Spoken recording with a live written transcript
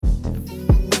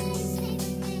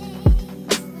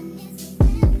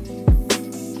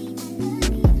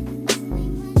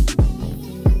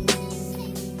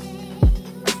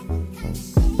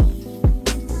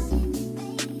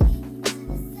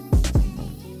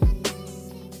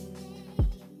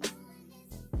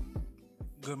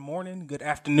Good morning, good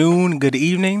afternoon, good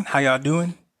evening. How y'all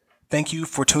doing? Thank you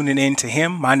for tuning in to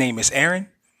him. My name is Aaron,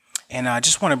 and I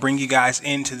just want to bring you guys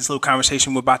into this little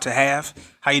conversation we're about to have.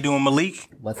 How you doing, Malik?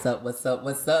 What's up? What's up?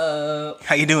 What's up?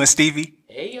 How you doing, Stevie?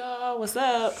 Hey y'all, what's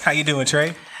up? How you doing,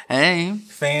 Trey? Hey.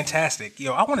 Fantastic.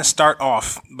 Yo, I want to start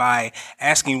off by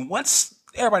asking what's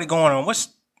everybody going on? What's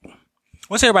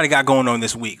everybody got going on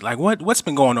this week? Like what's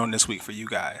been going on this week for you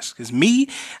guys? Because me,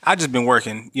 I just been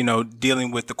working,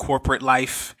 dealing with the corporate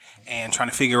life and trying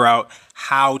to figure out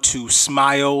how to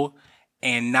smile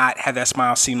and not have that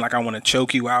smile seem like I want to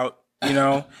choke you out,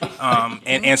 and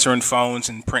answering phones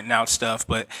and printing out stuff.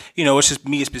 But, it's just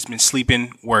me. It's just been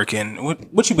sleeping, working.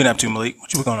 What you been up to, Malik?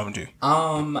 What you been going on to do?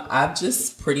 I've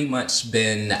just pretty much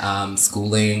been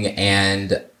schooling,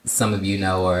 and some of you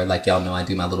know, or like y'all know, I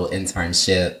do my little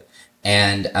internship.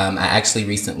 And I actually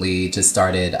recently just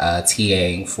started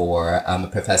TAing for a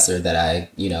professor that I,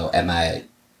 at my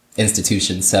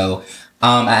institution. So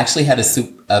I actually had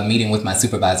a meeting with my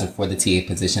supervisor for the TA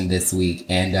position this week,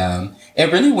 and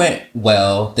it really went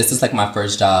well. This is like my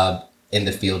first job in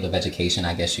the field of education,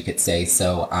 I guess you could say.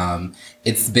 So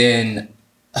it's been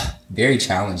very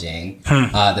challenging.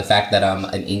 The fact that I'm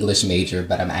an English major,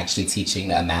 but I'm actually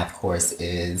teaching a math course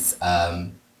is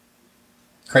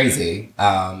crazy.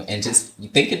 And just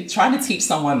trying to teach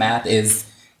someone math is,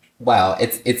 wow,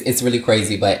 it's really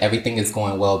crazy, but everything is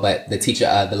going well. But the teacher,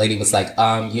 the lady was like,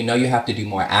 you have to do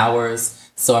more hours.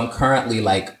 So I'm currently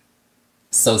like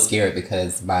so scared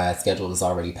because my schedule is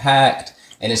already packed.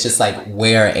 And it's just like,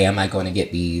 where am I going to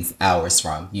get these hours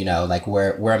from? Like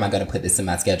where am I going to put this in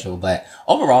my schedule? But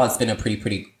overall, it's been a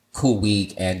pretty cool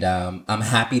week, and I'm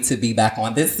happy to be back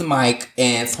on this mic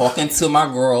and talking to my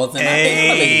girls and my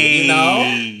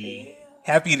family,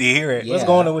 Happy to hear it. Yeah. What's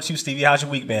going on with you, Stevie? How's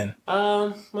your week been?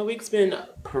 My week's been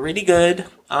pretty good.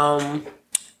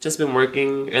 Just been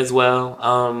working as well.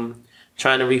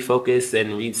 Trying to refocus and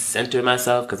recenter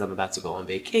myself because I'm about to go on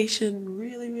vacation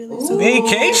really soon.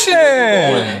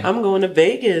 Vacation! I'm going to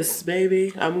Vegas,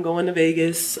 baby. I'm going to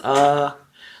Vegas. But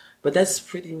that's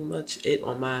pretty much it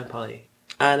on my part.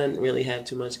 I didn't really have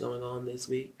too much going on this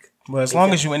week. Well, as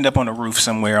long as you end up on a roof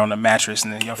somewhere on a mattress,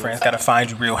 and then your friends got to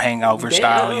find you real hangover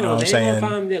style, you know what I'm saying?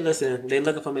 Find me. Listen, they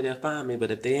looking for me, they'll find me,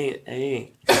 but if they ain't, they ain't.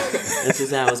 That's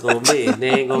just how it's going to be. They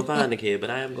ain't going to find the kid,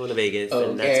 but I am going to Vegas,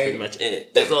 and that's pretty much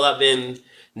it. That's all I've been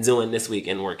doing this week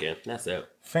and working. That's it.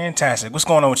 Fantastic. What's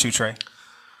going on with you, Trey?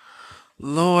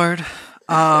 Lord,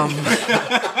 I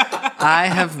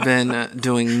have been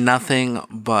doing nothing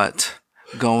but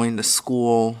going to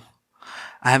school.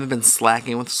 I haven't been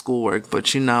slacking with schoolwork, but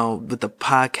with the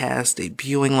podcast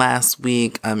debuting last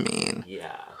week,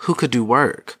 who could do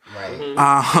work?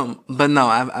 Right. But no,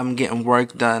 I'm getting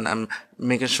work done. I'm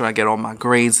making sure I get all my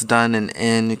grades done and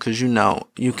in, because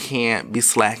you can't be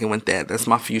slacking with that. That's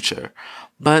my future.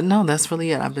 But no, that's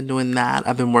really it. I've been doing that.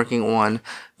 I've been working on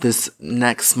this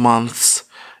next month's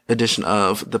edition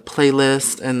of the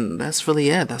playlist, and that's really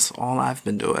it. That's all I've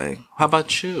been doing. How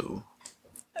about you?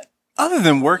 Other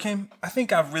than working, I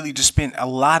think I've really just spent a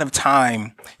lot of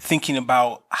time thinking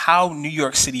about how New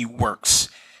York City works.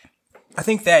 I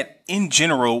think that in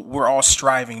general, we're all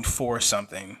striving for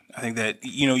something. I think that,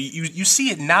 you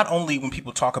see it not only when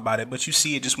people talk about it, but you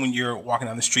see it just when you're walking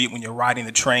down the street, when you're riding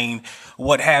the train,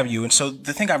 what have you. And so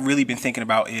the thing I've really been thinking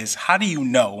about is, how do you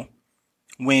know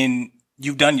when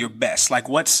you've done your best? Like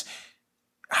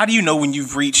how do you know when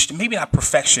you've reached maybe not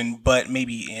perfection, but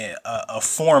maybe a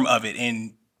form of it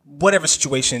in whatever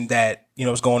situation that,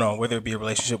 is going on, whether it be a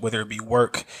relationship, whether it be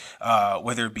work,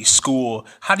 whether it be school?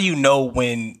 How do you know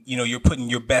when, you're putting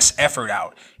your best effort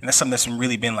out? And that's something that's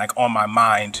really been like on my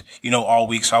mind, all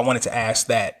week. So I wanted to ask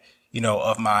that,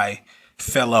 of my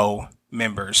fellow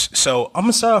members. So I'm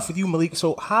going to start off with you, Malik.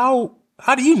 So how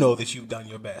do you know that you've done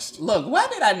your best? Look, why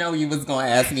did I know you was going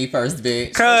to ask me first,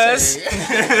 bitch? 'Cause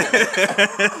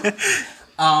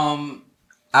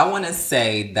I want to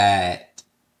say that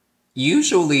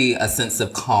usually a sense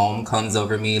of calm comes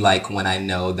over me, like when I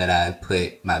know that I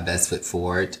put my best foot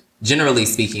forward. Generally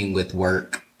speaking, with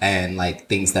work and like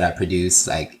things that I produce,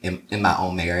 like in my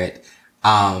own merit,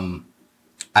 I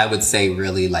would say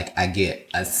really like I get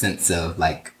a sense of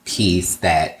like peace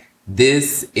that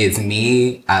this is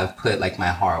me. I've put like my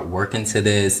hard work into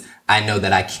this. I know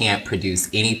that I can't produce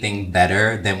anything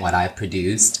better than what I've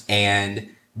produced, and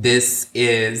this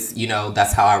is,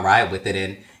 that's how I ride with it.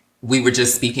 And we were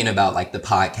just speaking about like the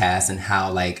podcast and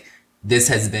how like this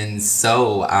has been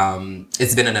so,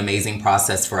 it's been an amazing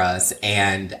process for us.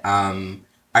 And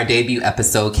our debut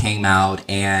episode came out,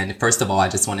 and first of all, I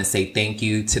just want to say thank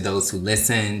you to those who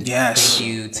listened. Yes. Thank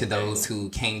you to those who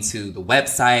came to the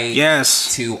website.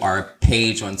 Yes. To our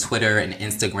page on Twitter and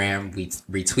Instagram. We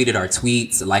retweeted our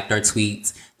tweets, liked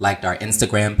our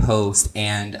Instagram post,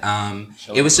 and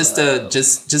it was just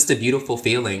a beautiful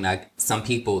feeling. Like, some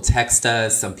people text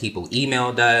us, some people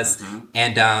emailed us,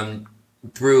 and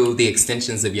through the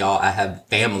extensions of y'all, I have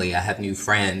family, I have new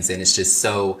friends, and it's just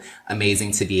so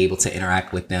amazing to be able to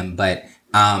interact with them. But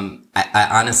I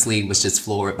honestly was just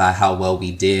floored by how well we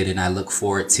did, and I look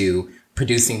forward to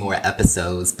producing more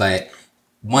episodes. But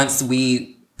once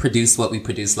we produced what we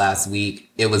produced last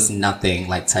week, it was nothing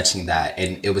like touching that.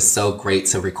 And it was so great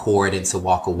to record and to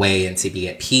walk away and to be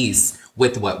at peace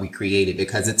with what we created,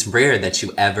 because it's rare that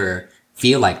you ever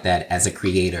feel like that as a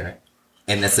creator.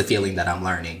 And that's a feeling that I'm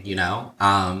learning, you know?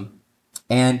 Now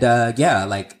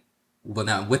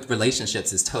with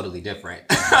relationships is totally different.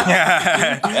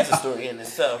 That's a story in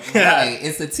itself. Right,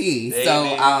 it's a tea. Baby.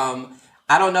 So,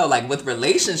 I don't know, like with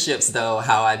relationships though,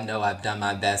 how I know I've done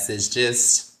my best is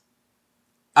just,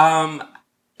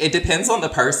 it depends on the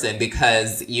person,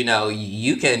 because, you know,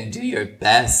 you can do your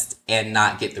best and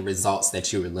not get the results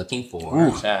that you were looking for.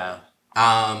 Ooh. Child.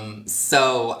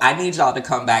 So I need y'all to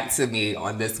come back to me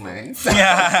on this one.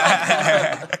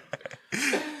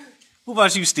 What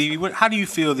about you, Stevie? How do you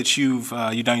feel that you've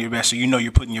done your best, or you know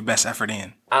you're putting your best effort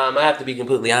in? I have to be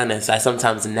completely honest. I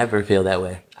sometimes never feel that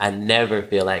way. I never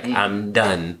feel like I'm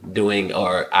done doing,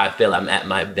 or I feel I'm at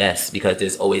my best, because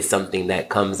there's always something that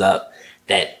comes up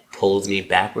that pulls me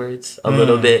backwards a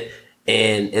little bit.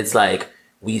 And it's like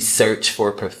we search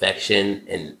for perfection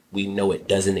and we know it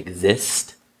doesn't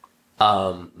exist.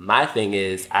 My thing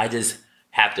is, I just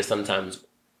have to sometimes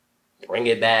bring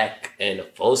it back in a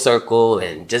full circle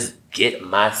and just get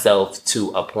myself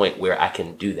to a point where I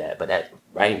can do that. But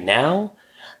right now,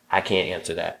 I can't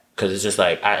answer that, because it's just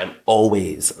like I am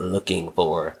always looking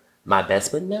for my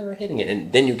best, but never hitting it.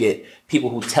 And then you get people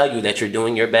who tell you that you're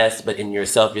doing your best, but in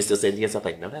yourself, you're still saying to yourself,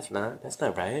 like, no, that's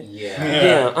not right.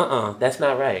 Yeah, that's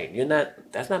not right.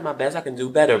 That's not my best. I can do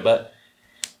better. But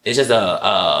it's just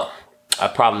a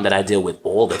problem that I deal with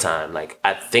all the time. Like,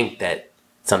 I think that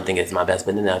something is my best,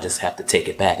 but then I just have to take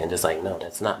it back and just like, no,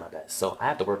 that's not my best. So I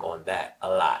have to work on that a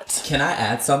lot. Can I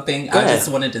add something? Go ahead. I just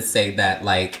wanted to say that,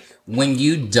 like, when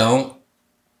you don't,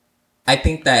 I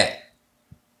think that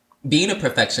being a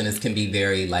perfectionist can be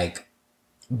very, like,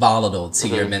 volatile to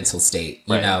your mental state,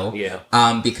 you know?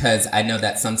 Yeah. Because I know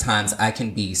that sometimes I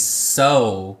can be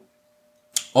so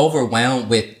overwhelmed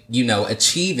with, you know,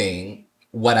 achieving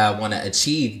what I want to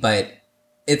achieve, but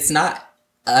it's not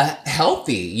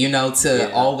healthy, you know,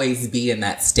 to always be in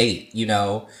that state, you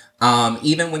know.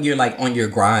 Even when you're like on your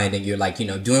grind and you're like, you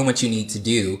know, doing what you need to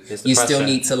do, you still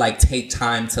need to like take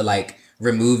time to like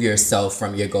remove yourself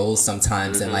from your goals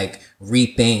sometimes and like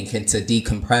rethink and to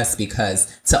decompress,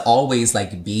 because to always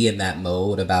like be in that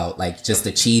mode about like just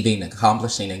achieving,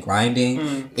 accomplishing and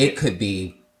grinding, it could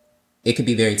be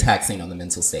very taxing on the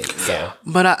mental state. So.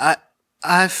 But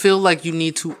I feel like you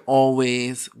need to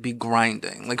always be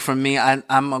grinding. Like for me,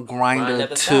 I'm a grinder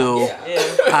too.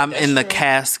 I'm in the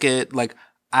casket. Like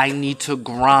I need to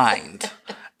grind.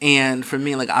 And for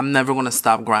me, like, I'm never going to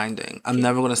stop grinding. I'm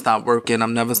never going to stop working.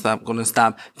 I'm never going to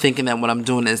stop thinking that what I'm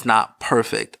doing is not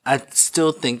perfect. I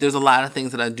still think there's a lot of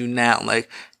things that I do now, like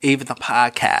even the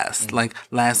podcast, like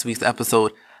last week's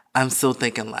episode, I'm still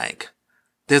thinking like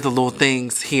there's the little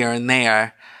things here and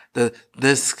there.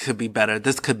 This could be better.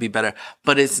 This could be better.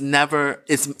 But it's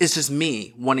just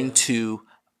me wanting to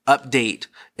update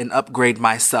and upgrade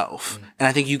myself. And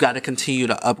I think you got to continue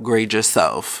to upgrade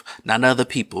yourself, not other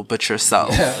people, but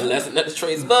yourself. That's another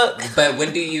Trey's book. But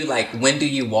when do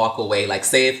you walk away? Like,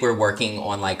 say if we're working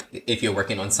on if you're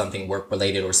working on something work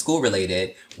related or school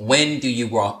related, when do you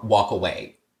walk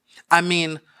away? I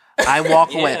mean, I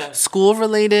walk away. School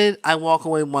related, I walk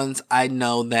away once I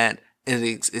know that it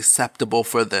is acceptable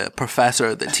for the professor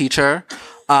or the teacher.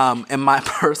 In my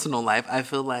personal life, I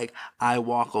feel like I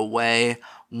walk away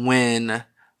when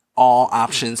all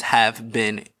options have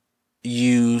been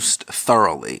used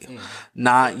thoroughly.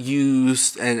 Not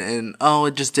used and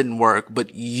it just didn't work,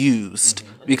 but used.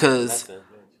 Because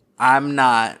I'm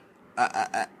not,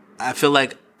 I feel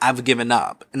like I've given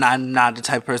up. And I'm not the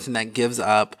type of person that gives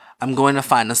up. I'm going to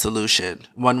find a solution.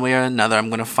 One way or another, I'm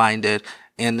going to find it.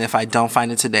 And if I don't find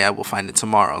it today, I will find it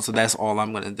tomorrow. So that's all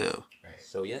I'm going to do.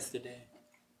 So yesterday.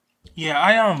 Yeah,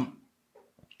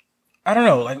 I don't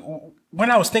know. Like when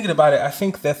I was thinking about it, I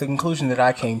think that the conclusion that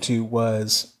I came to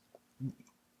was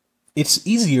it's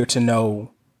easier to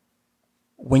know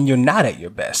when you're not at your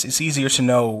best. It's easier to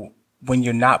know when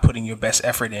you're not putting your best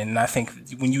effort in. And I think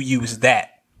when you use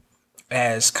that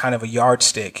as kind of a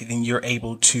yardstick, then you're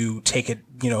able to take it,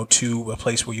 to a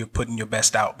place where you're putting your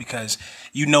best out, because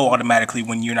automatically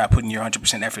when you're not putting your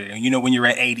 100% effort in, when you're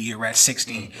at 80 or at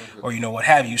 60 or, what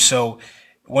have you. So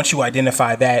once you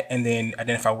identify that and then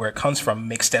identify where it comes from,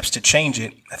 make steps to change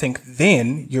it, I think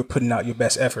then you're putting out your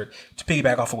best effort. To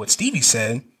piggyback off of what Stevie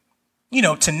said,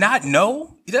 to not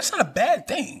know, that's not a bad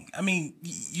thing. I mean,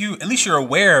 at least you're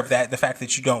aware of that, the fact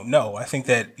that you don't know. I think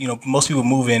that, most people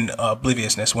move in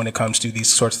obliviousness when it comes to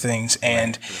these sorts of things,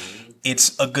 and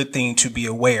it's a good thing to be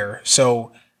aware.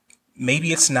 So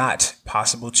maybe it's not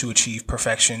possible to achieve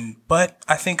perfection, but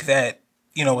I think that,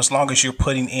 as long as you're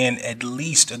putting in at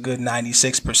least a good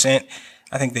 96%,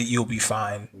 I think that you'll be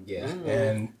fine. Yeah.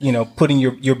 And, putting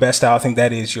your best out, I think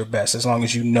that is your best, as long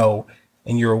as you know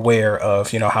and you're aware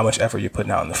of, how much effort you're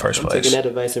putting out in the first place. Taking that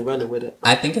advice and running with it.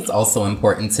 I think it's also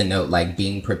important to note, like,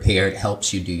 being prepared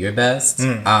helps you do your best.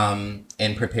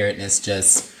 And preparedness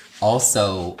just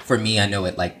also, for me, I know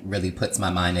it, like, really puts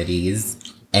my mind at ease.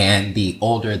 And the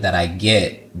older that I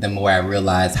get, the more I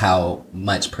realize how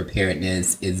much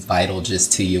preparedness is vital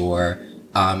just to your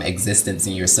existence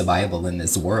and your survival in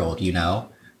this world,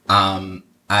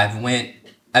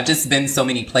 I've just been so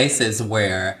many places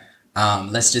where,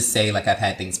 let's just say, like, I've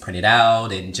had things printed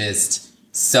out and just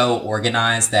so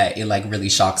organized that it, like, really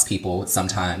shocks people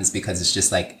sometimes, because it's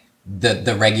just like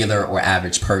the regular or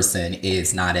average person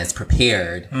is not as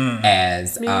prepared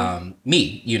as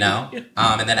me, and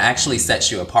that actually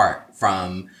sets you apart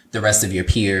from the rest of your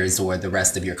peers or the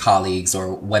rest of your colleagues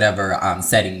or whatever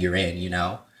setting you're in,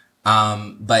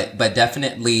 but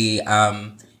definitely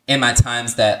in my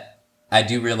times that I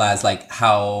do realize, like,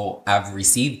 how I've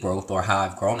received growth or how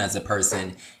I've grown as a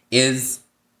person is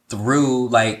through,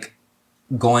 like,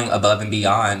 going above and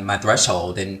beyond my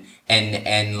threshold and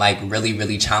like really,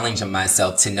 really challenging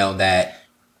myself to know that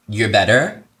you're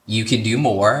better, you can do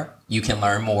more, you can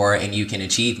learn more, and you can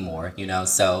achieve more,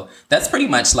 So that's pretty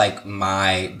much like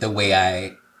the way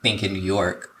I think in New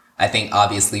York. I think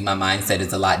obviously my mindset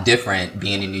is a lot different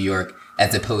being in New York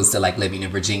as opposed to, like, living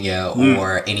in Virginia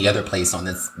or any other place on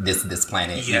this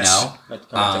planet, Like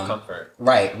comfort.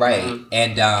 Right.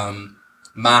 And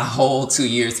my whole 2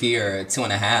 years here,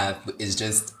 2.5, is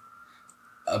just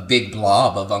a big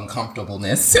blob of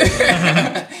uncomfortableness.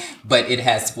 But it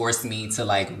has forced me to,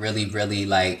 like, really, really,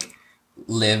 like,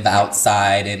 live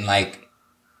outside and, like,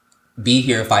 be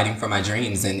here fighting for my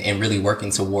dreams and really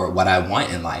working toward what I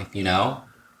want in life,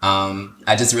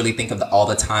 I just really think of all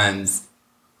the times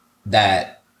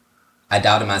that I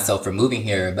doubted myself for moving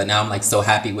here, but now I'm, like, so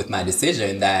happy with my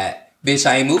decision that, bitch,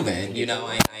 I ain't moving,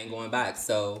 I ain't going back.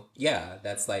 So yeah,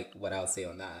 that's, like, what I'll say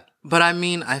on that. But I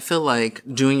mean, I feel like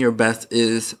doing your best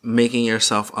is making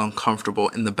yourself uncomfortable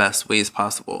in the best ways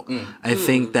possible. I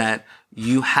think that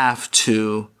you can't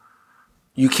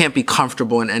be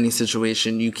comfortable in any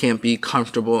situation. You can't be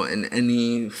comfortable in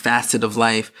any facet of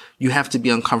life. You have to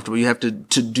be uncomfortable. You have to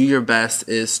do your best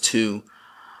is to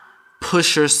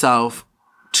push yourself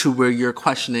to where you're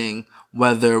questioning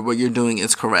whether what you're doing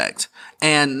is correct.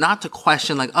 And not to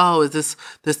question, like, oh, is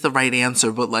this the right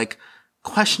answer? But, like,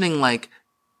 questioning, like,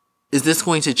 is this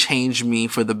going to change me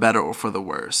for the better or for the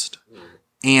worst?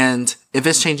 And if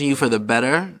it's changing you for the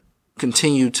better,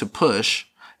 continue to push.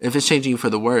 If it's changing you for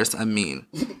the worst, reevaluate.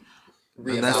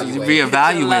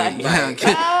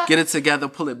 Yeah, get it together,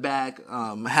 pull it back,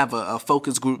 have a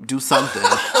focus group, do something.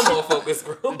 More focus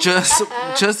group.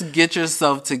 Just get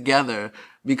yourself together,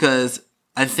 because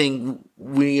I think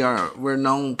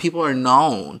people are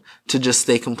known to just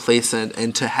stay complacent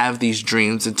and to have these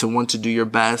dreams and to want to do your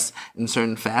best in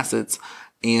certain facets,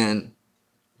 and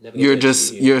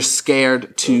you're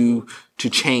scared to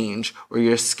change, or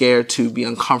you're scared to be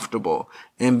uncomfortable.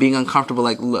 And being uncomfortable,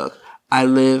 like, look, I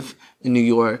live in New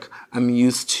York. I'm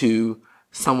used to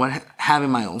somewhat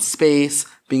having my own space,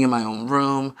 being in my own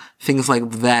room, things like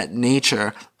that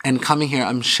nature. And coming here,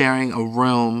 I'm sharing a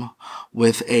room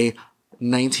with a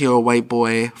 19-year-old white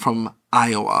boy from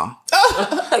Iowa.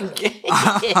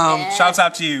 Shouts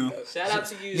out to you. Shout out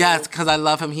to you. Yes, because I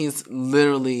love him. He's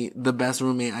literally the best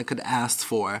roommate I could ask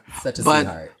for. Such a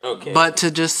sweetheart. Okay. But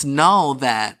to just know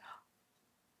that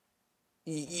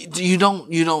you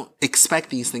don't expect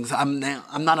these things. I'm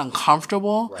not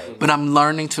uncomfortable, right, but I'm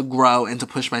learning to grow and to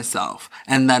push myself.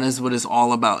 And that is what it's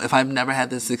all about. If I've never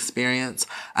had this experience,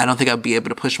 I don't think I'd be able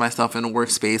to push myself in a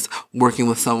workspace working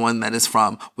with someone that is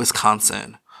from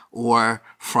Wisconsin or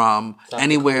from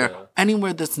anywhere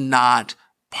that's not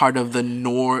part of the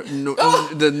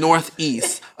the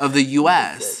northeast of the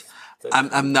U.S.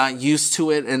 I'm not used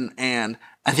to it, and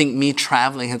I think me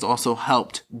traveling has also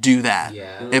helped do that.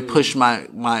 Yeah. It pushed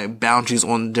my boundaries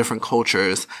on different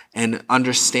cultures and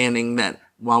understanding that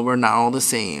while we're not all the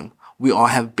same, we all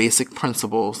have basic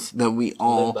principles that we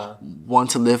all want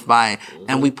to live by,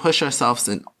 and we push ourselves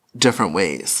in different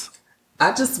ways.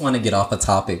 I just want to get off a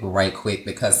topic right quick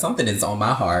because something is on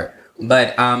my heart.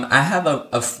 But I have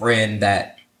a friend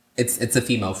that it's a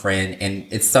female friend, and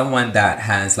it's someone that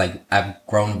has like I've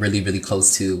grown really, really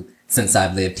close to since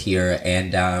I've lived here.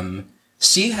 And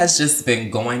she has just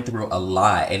been going through a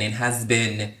lot, and it has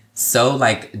been so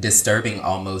like disturbing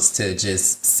almost to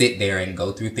just sit there and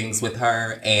go through things with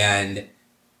her. And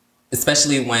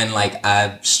especially when like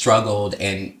I've struggled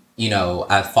and, you know,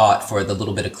 I fought for the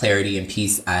little bit of clarity and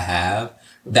peace I have,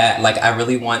 that like I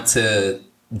really want to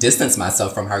distance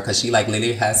myself from her because she like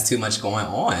literally has too much going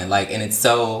on. Like, and it's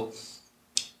so...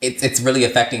 It's really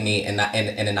affecting me in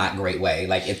a not great way,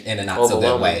 like in a not so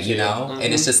good way, you know? Mm-hmm.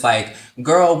 And it's just like,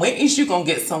 girl, when is you gonna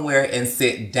get somewhere and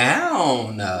sit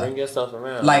down? Bring yourself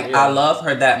around. Like, I love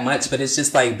her that much, but it's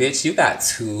just like, bitch, you got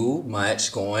too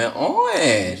much going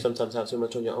on. You sometimes have too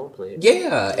much on your own plate.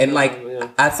 Yeah, and like,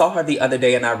 I saw her the other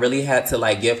day and I really had to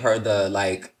like give her the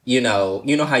like, you know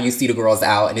how you see the girls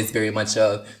out and it's very much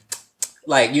a...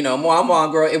 Like, you know, moi,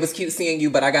 girl, it was cute seeing you,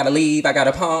 but I gotta leave. I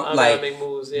gotta pump. I like, gotta make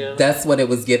moves, yeah. That's what it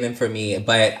was given for me.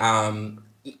 But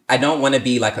I don't want to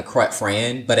be like a crut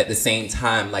friend, but at the same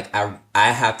time, like I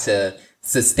have to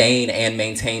sustain and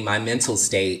maintain my mental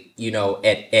state, you know,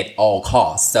 at all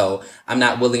costs. So I'm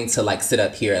not willing to like sit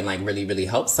up here and like really, really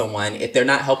help someone if they're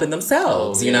not helping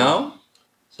themselves, you know?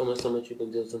 So much you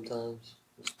can do sometimes.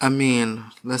 I mean,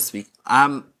 let's be. I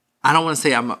don't want to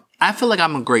say I feel like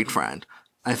I'm a great friend.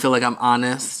 I feel like I'm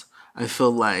honest. I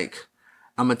feel like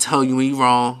I'm going to tell you when you're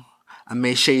wrong. I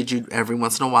may shade you every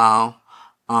once in a while.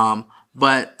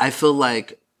 But I feel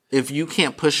like if you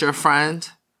can't push your friend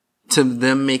to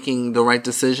them making the right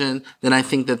decision, then I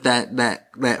think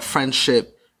that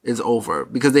friendship is over.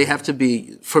 Because they have to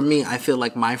be, for me, I feel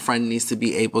like my friend needs to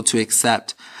be able to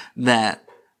accept that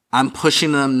I'm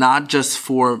pushing them not just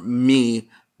for me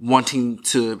wanting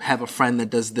to have a friend that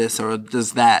does this or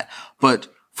does that, but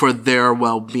for their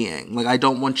well-being. Like, I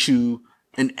don't want you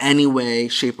in any way,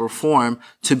 shape, or form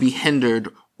to be hindered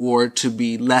or to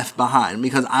be left behind,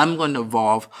 because I'm going to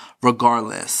evolve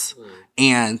regardless.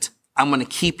 And I'm going to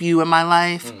keep you in my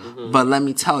life, but let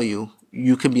me tell you,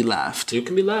 you can be left. You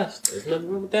can be left. There's nothing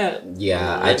wrong with that.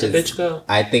 Yeah,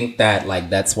 I think that like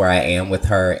that's where I am with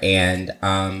her. And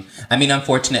I mean,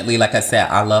 unfortunately, like I said,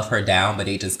 I love her down, but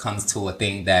it just comes to a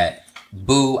thing that,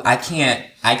 boo, I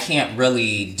can't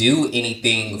really do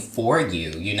anything for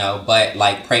you, you know, but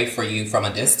like pray for you from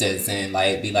a distance and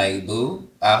like be like, boo,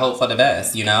 I hope for the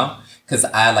best, you know? Because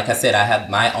like I said, I have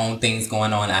my own things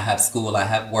going on. I have school, I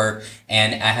have work,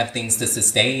 and I have things to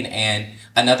sustain. And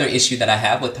another issue that I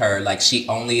have with her, like she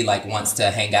only like wants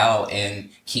to hang out and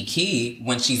kiki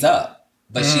when she's up.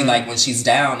 But she like, when she's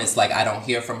down, it's like I don't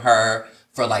hear from her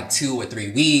for like 2 or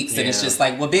 3 weeks. And it's just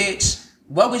like, well, bitch,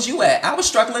 what was you at? I was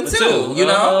struggling too, you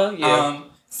know? Yeah.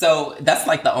 So that's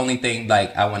like the only thing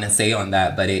like I want to say on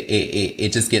that. But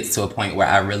it just gets to a point where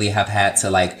I really have had to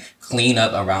like clean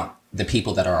up around the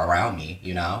people that are around me,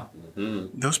 you know?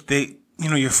 Those big, you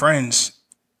know, your friends,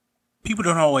 people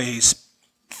don't always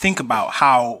think about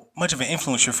how much of an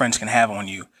influence your friends can have on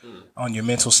you, on your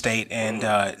mental state. And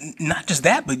not just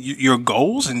that, but your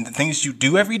goals and the things you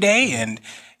do every day and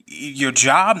your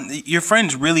job. Your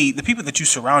friends really, the people that you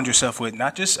surround yourself with,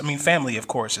 not just, I mean, family, of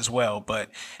course, as well, but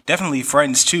definitely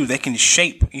friends too. They can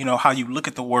shape, you know, how you look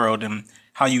at the world and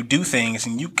how you do things.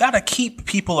 And you got to keep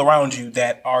people around you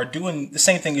that are doing the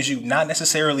same thing as you, not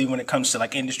necessarily when it comes to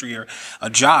like industry or a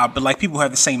job, but like people who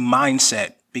have the same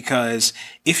mindset. Because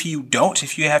if you don't,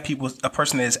 if you have a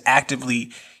person that is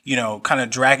actively, you know, kind of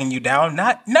dragging you down,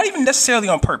 not even necessarily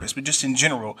on purpose, but just in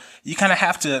general, you kind of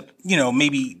have to, you know,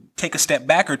 maybe take a step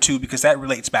back or two, because that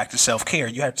relates back to self-care.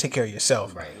 You have to take care of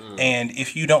yourself. Right. And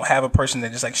if you don't have a person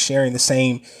that is like sharing the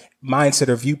same mindset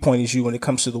or viewpoint as you when it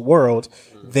comes to the world,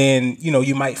 then, you know,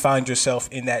 you might find yourself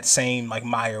in that same like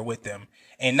mire with them.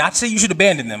 And not to say you should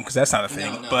abandon them, because that's not a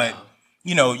thing, but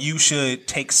you know, you should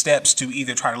take steps to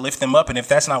either try to lift them up. And if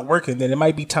that's not working, then it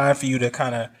might be time for you to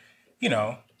kind of, you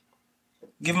know,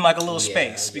 give them like a little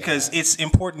space, because it's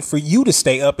important for you to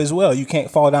stay up as well. You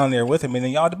can't fall down there with him and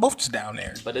then y'all both just down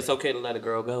there. But it's okay to let a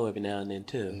girl go every now and then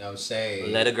too. No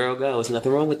shade. Let a girl go. There's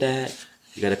nothing wrong with that.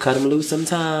 You got to cut them loose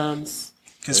sometimes.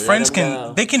 Because friends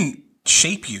they can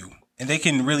shape you and they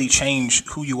can really change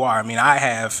who you are. I mean, I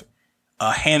have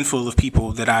a handful of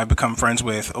people that I've become friends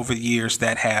with over the years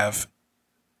that have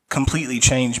completely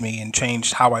changed me and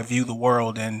changed how I view the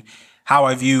world and how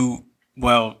I view,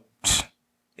 well,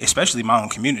 especially my own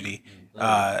community.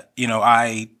 You know,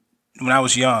 when I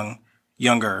was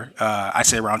younger, I'd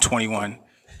say around 21.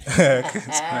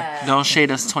 Don't shade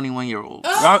us 21-year-olds.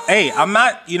 Hey, I'm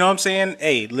not, you know what I'm saying?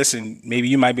 Hey, listen, maybe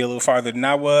you might be a little farther than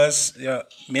I was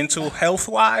mental health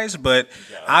wise, but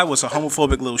I was a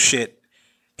homophobic little shit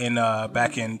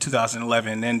back in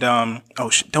 2011. And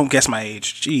don't guess my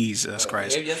age. Jesus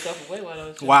Christ. Give yourself away, why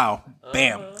don't you? Wow.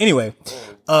 Bam. Anyway,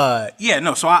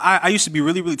 so I used to be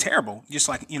really, really terrible. Just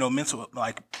like, you know, mental,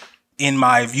 like in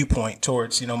my viewpoint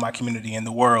towards, you know, my community and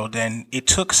the world. And it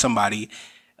took somebody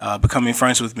becoming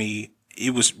friends with me.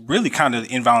 It was really kind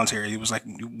of involuntary. It was like,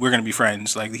 we're going to be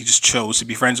friends. Like, he just chose to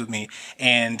be friends with me.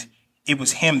 And it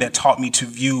was him that taught me to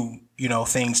view, you know,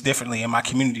 things differently and my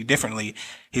community differently.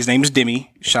 His name is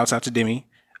Demi. Shouts out to Demi.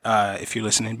 If you're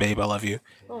listening, babe, I love you.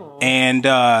 Aww. And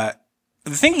the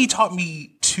thing he taught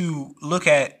me to look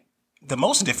at the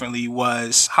most differently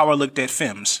was how I looked at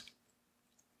femmes.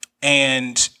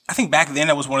 And I think back then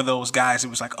I was one of those guys that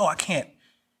was like, oh, I can't,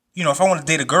 you know, if I want to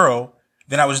date a girl,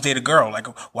 then I would just date a girl. Like,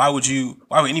 why would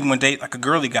anyone date like a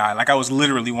girly guy? Like, I was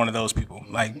literally one of those people.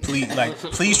 Like,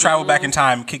 please travel back in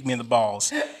time and kick me in the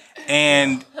balls.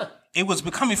 And it was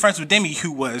becoming friends with Demi,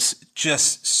 who was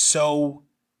just so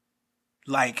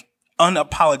like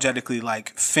unapologetically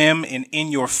like femme and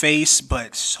in your face,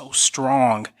 but so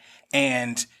strong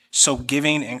and so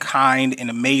giving and kind and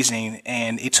amazing.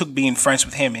 And it took being friends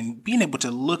with him and being able to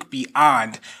look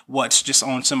beyond what's just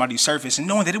on somebody's surface and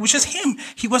knowing that it was just him.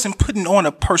 He wasn't putting on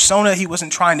a persona. He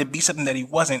wasn't trying to be something that he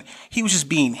wasn't. He was just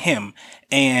being him.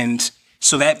 And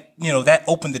so that, you know, that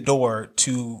opened the door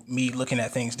to me looking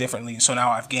at things differently. And so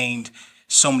now I've gained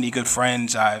so many good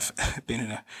friends. I've been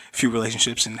in a few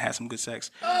relationships and had some good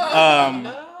sex. Let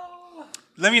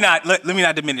me not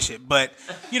diminish it, but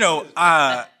you know,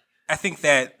 I think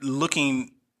that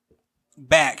looking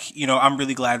back, you know, I'm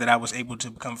really glad that I was able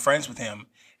to become friends with him.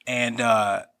 And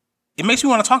it makes me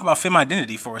want to talk about femme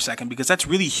identity for a second, because that's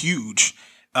really huge,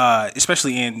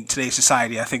 especially in today's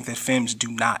society. I think that femmes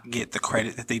do not get the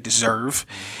credit that they deserve.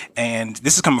 And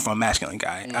this is coming from a masculine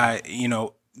guy. You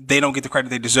know, they don't get the credit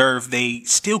they deserve. They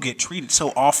still get treated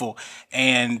so awful.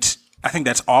 And I think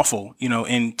that's awful, you know,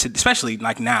 especially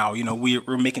like now, you know,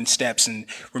 we're making steps and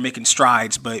we're making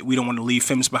strides, but we don't want to leave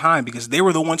femmes behind because they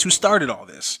were the ones who started all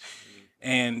this.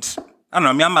 And I don't know,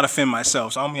 I mean, I'm not a femme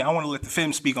myself, so I mean, I want to let the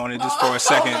femme speak on it just for a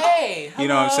second. Hey, you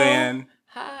know what I'm saying?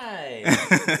 Hi.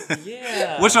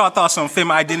 Yeah. What's your thoughts on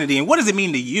femme identity and what does it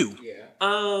mean to you?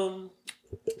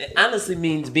 It honestly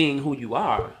means being who you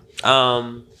are.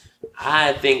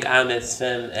 I think I'm as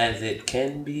femme as it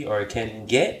can be or can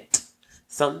get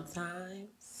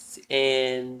sometimes,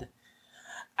 and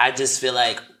I just feel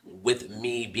like with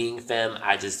me being femme,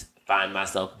 I just find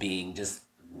myself being just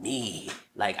me.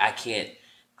 Like, I can't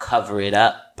cover it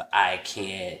up, I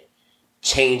can't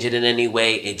change it in any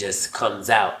way. It just comes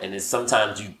out, and it's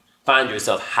sometimes you find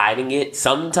yourself hiding it.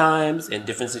 Sometimes in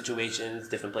different situations,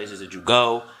 different places that you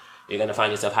go, you're gonna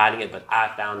find yourself hiding it. But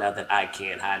I found out that I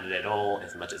can't hide it at all,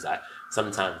 as much as I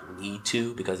sometimes need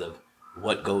to, because of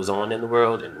what goes on in the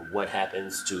world and what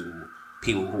happens to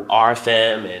people who are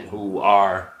femme and who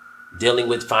are dealing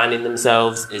with finding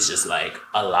themselves. It's just like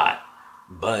a lot.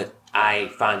 But I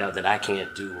find out that I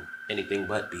can't do anything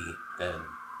but be femme.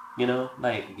 You know,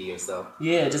 like, Be yourself.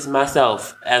 Yeah, just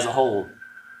myself as a whole.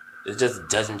 It just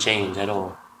doesn't change at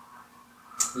all.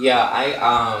 Yeah,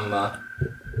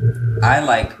 I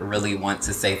like really want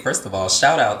to say, first of all,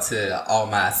 shout out to all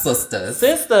my sisters.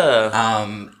 Sister.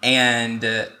 And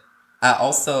I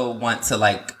also want to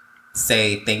like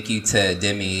say thank you to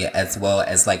Demi as well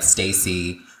as like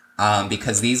Stacy,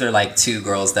 because these are like two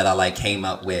girls that I like came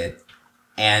up with,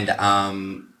 and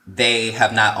they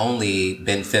have not only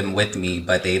been femme with me,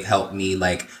 but they've helped me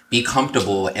like be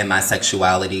comfortable in my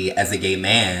sexuality as a gay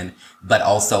man, but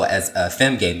also as a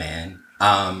femme gay man.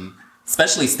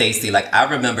 Especially Stacy. Like, I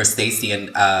remember Stacy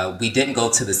and we didn't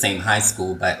go to the same high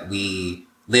school, but we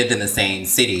lived in the same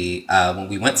city when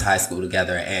we went to high school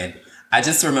together. And I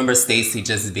just remember Stacy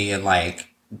just being like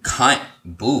cunt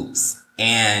boobs,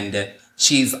 and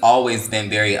she's always been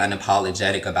very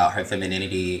unapologetic about her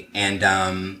femininity,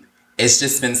 and it's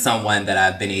just been someone that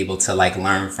I've been able to like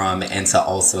learn from and to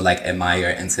also like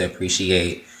admire and to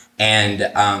appreciate. And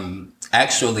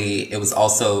actually, it was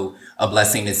also a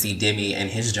blessing to see Demi and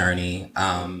his journey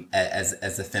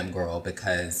as a femme girl,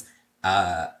 because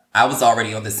I was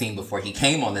already on the scene before he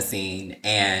came on the scene,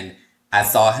 and I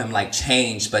saw him like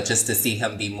change, but just to see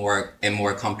him be more and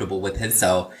more comfortable with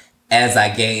himself as I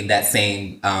gained that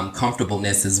same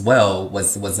comfortableness as well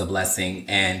was a blessing.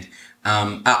 And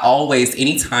I always,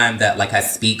 anytime that like I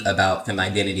speak about femme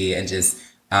identity and just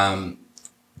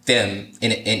femme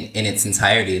in its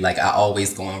entirety. Like, I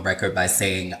always go on record by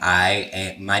saying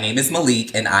my name is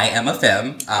Malik and I am a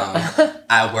femme.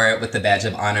 I wear it with the badge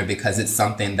of honor because it's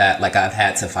something that, like, I've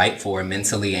had to fight for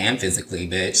mentally and physically,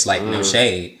 bitch. Like, no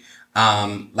shade.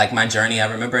 Like, my journey,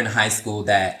 I remember in high school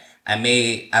that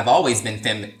I've always been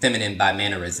feminine by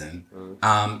mannerism.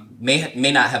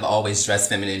 May not have always dressed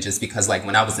feminine just because, like,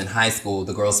 when I was in high school,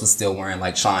 the girls were still wearing,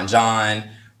 like, Sean John,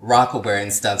 Rockaware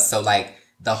and stuff. So, like,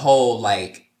 the whole,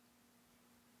 like,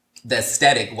 the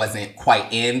aesthetic wasn't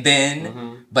quite in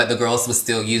then, but the girls were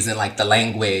still using, like, the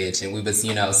language, and we was,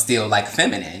 you know, still, like,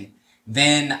 feminine.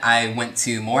 Then I went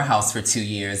to Morehouse for 2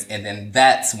 years, and then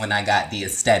that's when I got the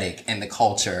aesthetic and the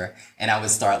culture, and I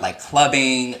would start, like,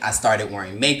 clubbing. I started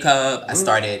wearing makeup. I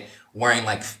started wearing,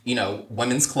 like, you know,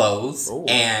 women's clothes,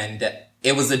 and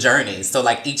it was a journey. So,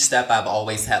 like, each step I've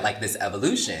always had, like, this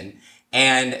evolution.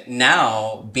 And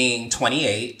now, being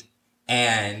 28,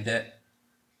 and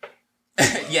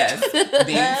yes,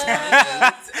 being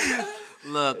 28.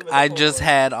 Look, I just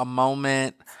had a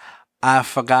moment. I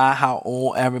forgot how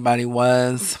old everybody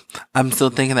was. I'm still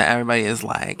thinking that everybody is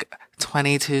like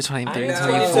 22, 23,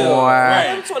 24. Right.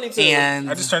 I'm 22. And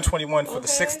I just turned 21 for the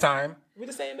 6th time. We're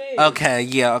the same age. okay,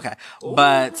 yeah, okay.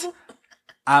 But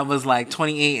I was like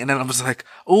 28, and then I was like,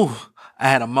 ooh, I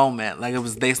had a moment. Like, it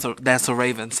was That's a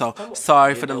Raven. So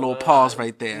sorry for the little pause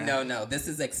right there. No, this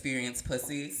is experienced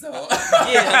pussy. So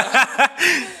Yeah.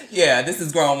 yeah, this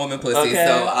is grown woman pussy. Okay.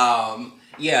 So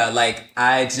yeah, like,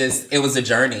 it was a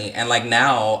journey, and, like,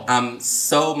 now I'm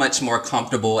so much more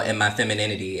comfortable in my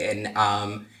femininity, and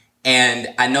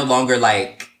I no longer,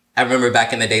 like, I remember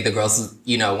back in the day, the girls,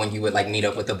 you know, when you would, like, meet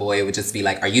up with a boy, it would just be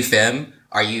like, are you femme?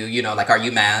 Are you, you know, like, are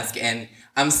you masc? And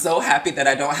I'm so happy that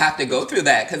I don't have to go through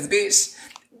that, because, bitch,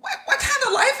 what kind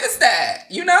of life is that?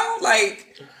 You know,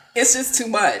 like, it's just too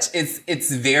much.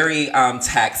 It's very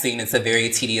taxing. It's a very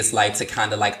tedious life to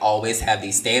kind of, like, always have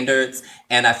these standards.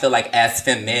 And I feel like as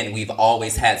femme men, we've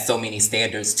always had so many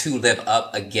standards to live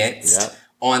up against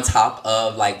on top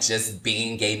of, like, just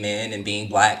being gay men and being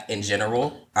Black in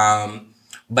general.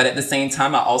 But at the same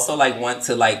time, I also, like, want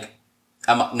to, like,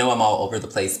 I'm all over the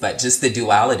place, but just the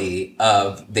duality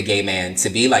of the gay man to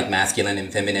be, like, masculine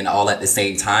and feminine all at the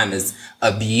same time is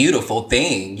a beautiful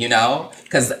thing, you know?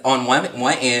 Because on one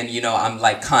end, you know, I'm,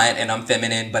 like, cunt and I'm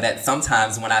feminine, but at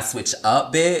sometimes when I switch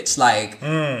up, bitch, like,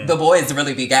 the boys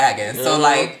really be gagging. So,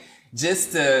 like,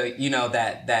 just to, you know,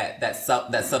 that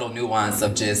subtle nuance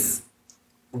of just,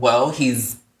 well,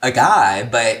 he's a guy,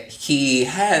 but he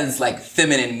has, like,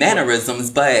 feminine mannerisms,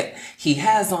 but he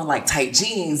has on, like, tight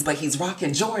jeans, but he's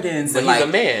rocking Jordans, But and, he's like, a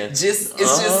man. it's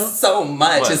just so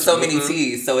much. It's so many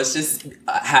T's. So it's just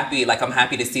happy. Like, I'm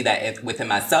happy to see that within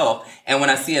myself. And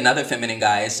when I see another feminine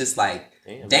guy, it's just like,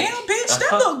 damn bitch,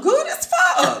 that look good as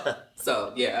fuck.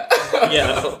 So yeah.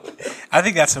 Yeah. I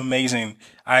think that's amazing.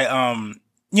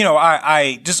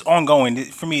 I just ongoing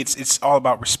for me. It's all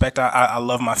about respect. I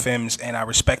love my femmes and I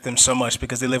respect them so much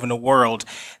because they live in a world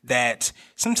that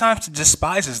sometimes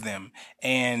despises them,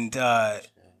 and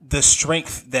the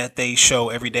strength that they show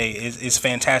every day is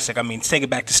fantastic. I mean, to take it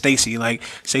back to Stacey. Like,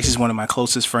 Stacey's one of my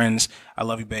closest friends. I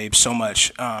love you, babe, so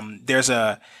much.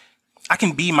 I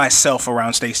can be myself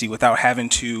around Stacey without having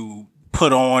to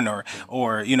put on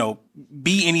or you know,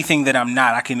 be anything that I'm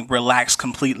not. I can relax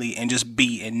completely and just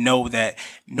be and know that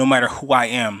no matter who I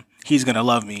am, he's gonna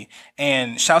love me.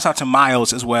 And shouts out to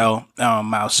Miles as well.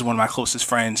 Miles is one of my closest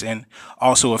friends and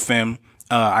also a femme.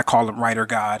 I call him Writer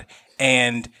God.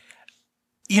 And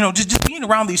you know, just being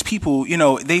around these people, you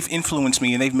know, they've influenced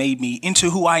me and they've made me into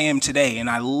who I am today, and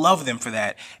I love them for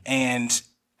that. And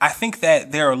I think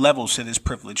that there are levels to this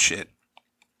privilege shit.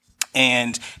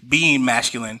 And being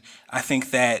masculine, I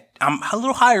think that I'm a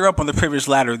little higher up on the privilege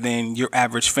ladder than your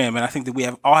average femme. And I think that we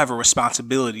all have a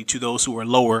responsibility to those who are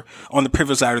lower on the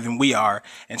privilege ladder than we are.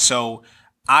 And so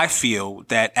I feel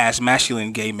that as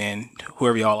masculine gay men,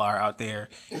 whoever y'all are out there,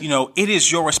 you know, it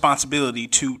is your responsibility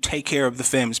to take care of the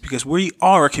femmes because we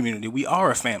are a community. We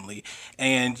are a family.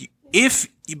 And if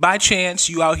by chance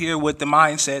you out here with the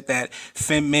mindset that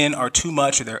femme men are too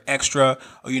much or they're extra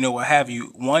or, you know, what have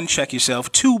you, one, check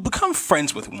yourself. Two, become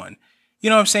friends with one. You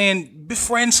know what I'm saying?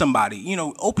 Befriend somebody, you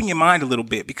know, open your mind a little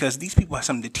bit because these people have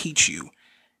something to teach you,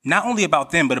 not only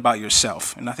about them, but about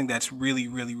yourself. And I think that's really,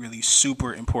 really, really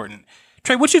super important.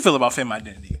 Trey, what you feel about femme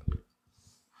identity?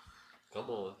 Come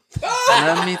on.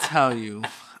 Let me tell you.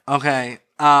 Okay.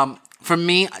 For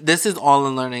me, this is all a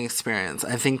learning experience.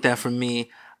 I think that for me,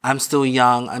 I'm still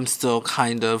young. I'm still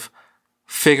kind of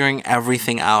figuring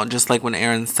everything out. Just like when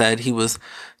Aaron said he was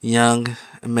young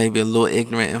and maybe a little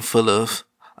ignorant and full of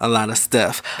a lot of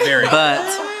stuff. Very. But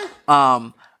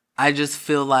I just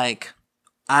feel like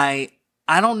I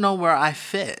don't know where I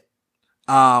fit.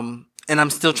 And I'm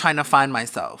still trying to find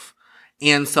myself.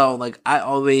 And so, like, I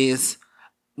always,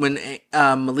 when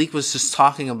Malik was just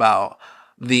talking about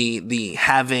the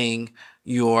having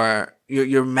your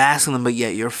masculine, but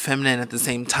yet you're feminine at the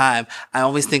same time, I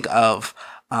always think of,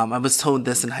 I was told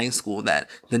this in high school, that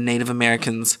the Native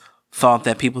Americans thought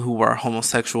that people who were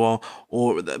homosexual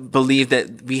or believed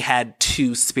that we had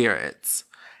two spirits.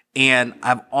 And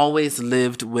I've always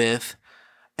lived with,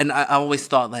 and I always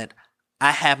thought that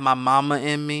I have my mama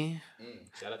in me,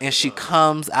 and she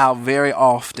comes out very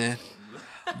often.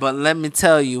 But let me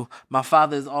tell you, my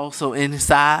father is also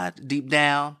inside, deep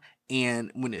down,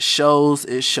 and when it shows,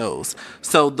 it shows.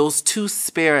 So those two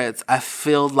spirits, I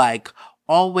feel like,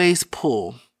 always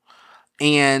pull.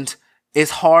 And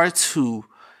it's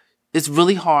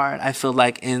really hard, I feel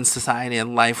like, in society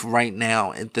and life right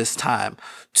now at this time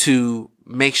to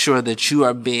make sure that you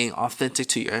are being authentic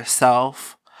to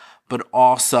yourself, but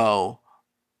also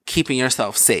keeping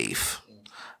yourself safe.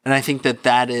 And I think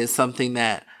that is something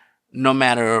that no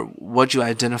matter what you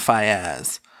identify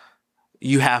as,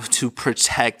 you have to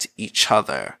protect each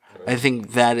other. I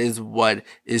think that is what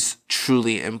is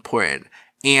truly important.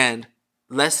 And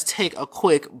let's take a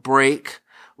quick break.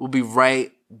 We'll be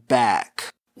right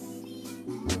back.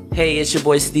 Hey, it's your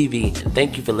boy Stevie, and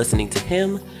thank you for listening to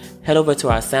him. Head over to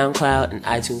our SoundCloud and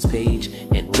iTunes page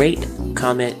and rate,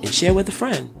 comment, and share with a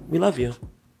friend. We love you.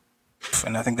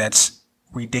 And I think that's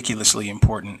ridiculously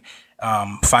important.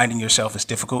 Finding yourself is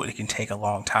difficult. It can take a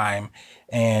long time,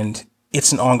 and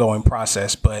it's an ongoing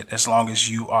process. But as long as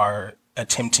you are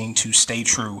attempting to stay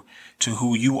true to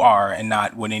who you are and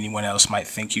not what anyone else might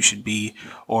think you should be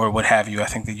or what have you, I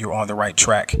think that you're on the right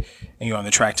track, and you're on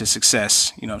the track to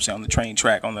success. You know what I'm saying? On the train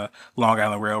track, on the Long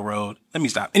Island Railroad. Let me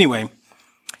stop. Anyway,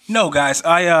 no, guys,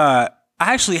 I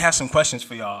actually have some questions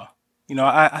for y'all. You know,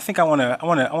 I think I want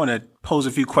to pose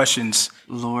a few questions.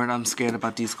 Lord, I'm scared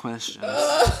about these questions.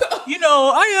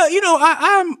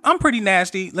 I'm pretty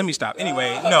nasty. Let me stop.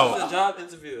 Anyway, no. It's a job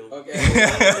interview.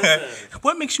 Okay.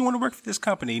 What makes you want to work for this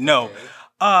company? No. Okay.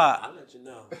 I'll let you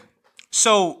know.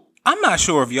 So I'm not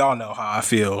sure if y'all know how I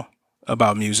feel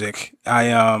about music.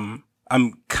 I'm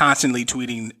constantly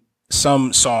tweeting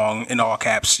some song in all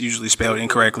caps, usually spelled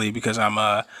incorrectly because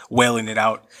I'm wailing it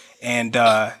out, and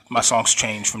my songs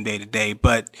change from day to day.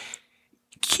 But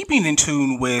keeping in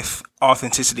tune with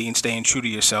authenticity and staying true to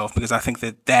yourself, because I think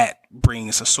that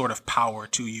brings a sort of power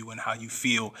to you and how you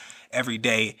feel every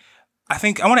day. I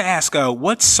want to ask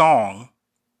what song,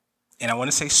 and I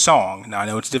want to say song. Now I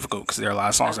know it's difficult because there are a lot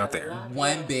of songs out there.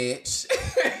 One bitch.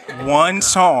 One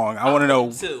song. I want to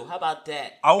know. Two. How about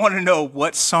that? I want to know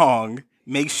what song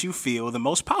makes you feel the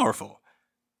most powerful.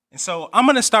 And so I'm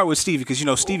going to start with Stevie because,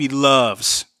 Stevie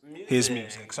loves his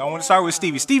music. So I want to start with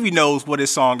Stevie. Stevie knows what his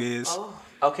song is. Oh,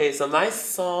 okay, so my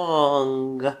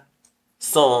songs,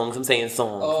 I'm saying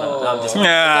songs. Oh. I'm just,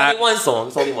 it's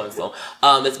only one song.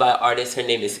 It's by an artist. Her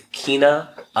name is Kina.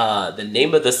 The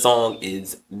name of the song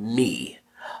is Me.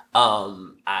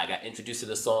 I got introduced to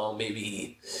the song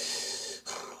maybe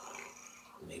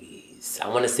I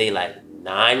want to say like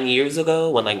 9 years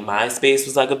ago when like MySpace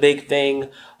was like a big thing.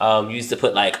 Used to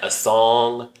put like a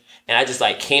song, and I just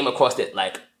like came across it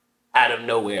like out of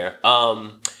nowhere.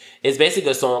 It's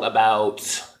basically a song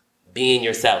about being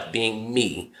yourself, being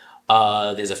me.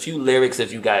 There's a few lyrics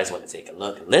if you guys want to take a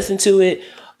look and listen to it.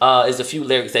 There's a few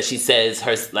lyrics that she says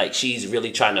she's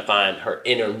really trying to find her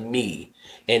inner me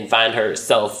and find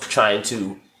herself trying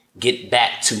to get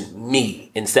back to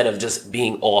me instead of just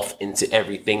being off into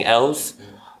everything else.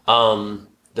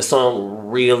 The song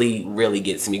really, really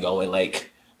gets me going.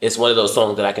 Like, it's one of those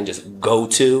songs that I can just go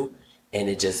to and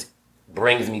it just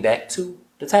brings me back to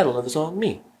the title of the song,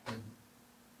 Me.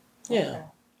 Yeah.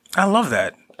 I love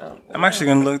that. I'm actually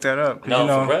going to look that up. No,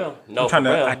 for real. I'm trying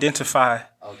to identify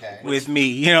with me.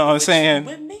 You know what I'm saying?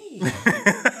 With me.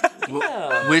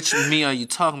 Which me are you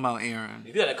talking about, Aaron?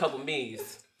 You got a couple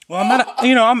me's. Well,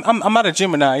 I'm not a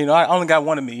Gemini. I only got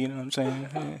one of me. You know what I'm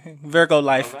saying? Virgo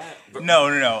life. Right. No.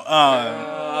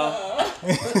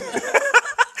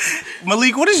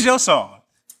 Malik, what is your song?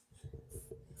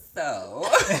 So,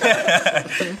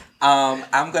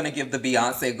 I'm gonna give the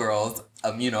Beyonce girls,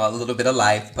 a little bit of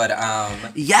life, but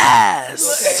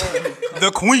yes,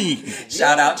 the queen.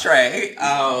 Shout out Trey.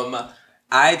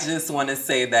 I just want to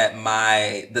say that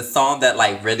the song that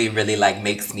like really, really like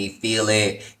makes me feel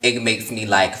it. It makes me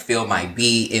like feel my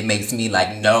beat. It makes me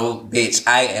like, no, bitch,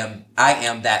 I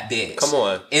am that bitch. Come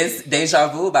on. It's Deja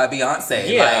Vu by Beyonce.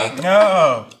 Yeah. Like,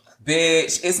 No.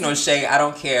 bitch, it's no shade. I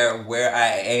don't care where I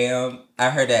am. I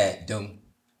heard that dum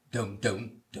dum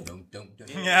dum dum dum dum.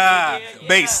 Yeah.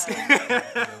 Bass.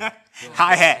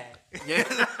 Hi-hat.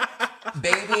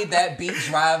 Baby, that beat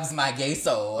drives my gay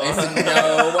soul. It's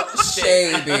no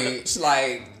shade, bitch.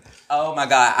 Like, oh my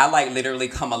God. I like literally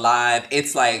come alive.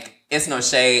 It's like, it's no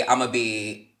shade. I'm gonna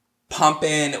be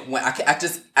pumping. When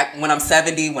when I'm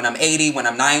 70, when I'm 80, when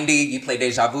I'm 90, you play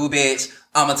Deja Vu, bitch,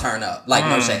 I'm gonna turn up. Like,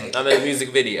 no shade. I'm in a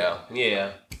music video.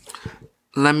 Yeah.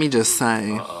 Let me just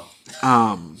say,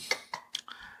 now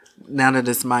that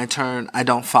it's my turn, I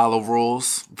don't follow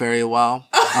rules very well.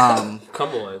 Come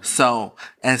on. So,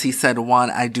 as he said one,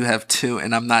 I do have two,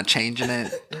 and I'm not changing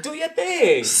it. Do your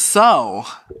thing. So,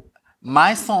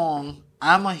 my song,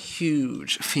 I'm a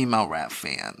huge female rap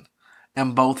fan.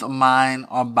 And both of mine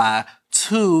are by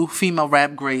two female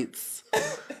rap greats.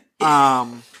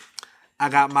 I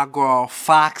got my girl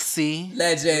Foxy.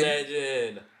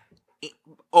 Legend.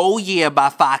 Oh Yeah by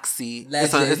Foxy.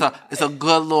 Legend. It's a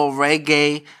good little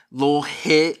reggae little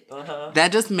hit.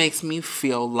 That just makes me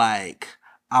feel like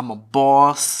I'm a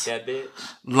boss. That bitch.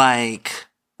 Like,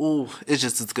 ooh, it's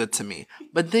just as good to me.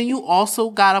 But then you also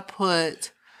gotta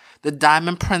put the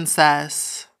Diamond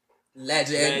Princess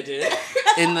Legend.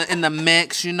 in the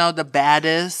mix. You know, the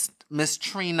baddest, Miss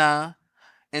Trina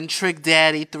and Trick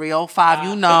Daddy 305.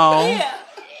 You know,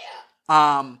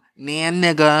 Nan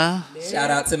Nigga.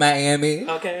 Shout out to Miami.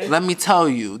 Okay. Let me tell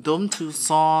you, them two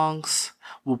songs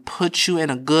will put you in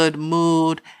a good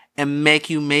mood and make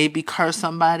you maybe curse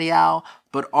somebody out,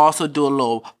 but also do a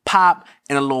little pop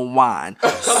and a little whine.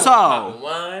 So,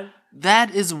 Wine.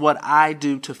 that is what I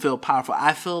do to feel powerful.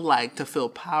 I feel like to feel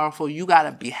powerful, you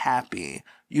gotta be happy.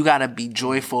 You gotta be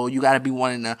joyful. You gotta be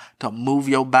wanting to move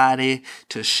your body,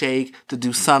 to shake, to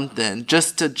do something,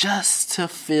 just to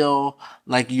feel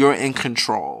like you're in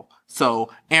control. So,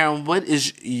 Aaron, what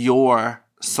is your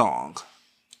song?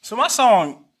 So my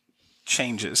song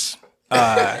changes.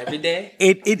 Every day.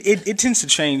 It tends to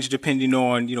change depending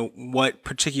on, what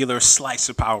particular slice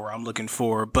of power I'm looking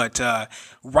for. But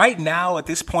right now, at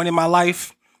this point in my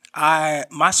life,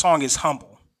 my song is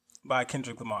Humble by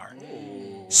Kendrick Lamar.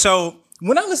 Ooh. So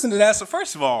when I listen to that, so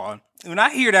first of all, when I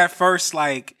hear that first,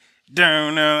 like,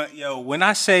 when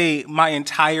I say my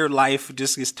entire life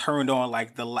just gets turned on,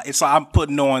 like the light, it's like I'm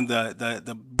putting on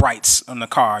the brights on the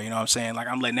car, you know what I'm saying? Like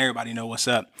I'm letting everybody know what's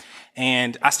up.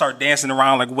 And I start dancing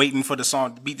around, like waiting for the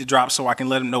song beat to drop so I can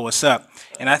let them know what's up.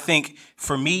 And I think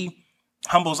for me,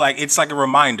 Humble's it's like a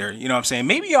reminder, you know what I'm saying?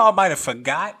 Maybe y'all might have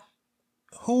forgot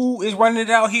who is running it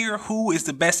out here, who is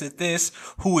the best at this,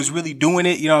 who is really doing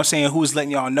it, you know what I'm saying, who is letting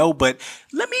y'all know. But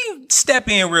let me step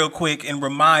in real quick and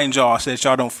remind y'all so that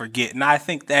y'all don't forget. And I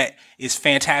think that is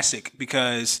fantastic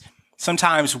because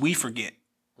sometimes we forget.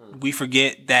 We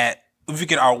forget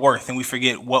our worth and we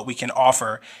forget what we can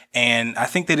offer. And I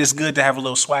think that it's good to have a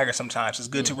little swagger sometimes. It's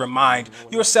good to remind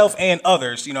yourself and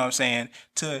others, you know what I'm saying,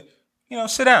 to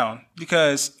sit down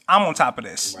because I'm on top of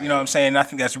this. Right. You know what I'm saying? And I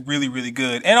think that's really, really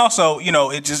good. And also,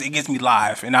 it gets me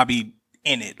live and I'll be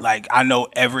in it. Like I know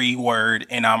every word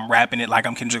and I'm rapping it like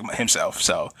I'm Kendrick himself.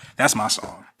 So that's my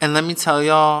song. And let me tell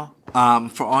y'all,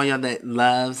 for all y'all that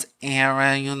loves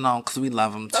Aaron, because we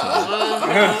love him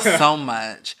too so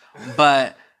much.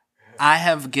 But I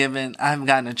haven't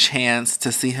gotten a chance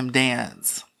to see him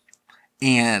dance.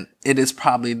 And it is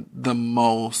probably the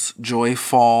most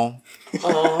joyful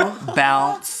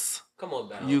bounce Come on,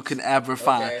 bounce. you can ever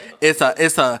find. Okay.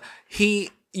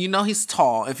 He's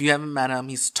tall. If you haven't met him,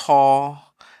 he's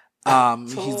tall.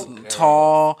 He's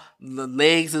tall. The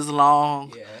legs is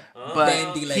long. Yeah.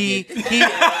 But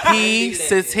he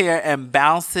sits here and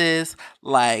bounces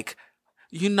like,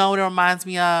 what it reminds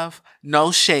me of?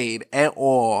 No shade at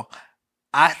all.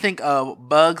 I think of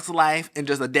Bug's Life and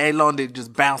just a day long they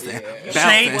just bouncing.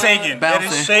 Shade taken. That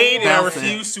is shade, and I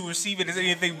refuse to receive it as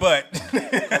anything but.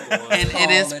 And it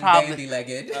is probably,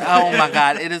 oh my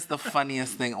God, it is the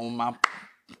funniest thing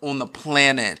on the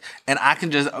planet. And I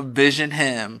can just envision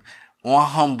him on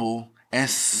Humble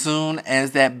as soon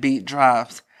as that beat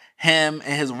drops. Him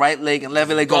and his right leg and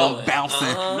left leg going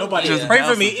bouncing. Nobody just pray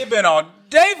for me. It been all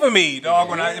day for me,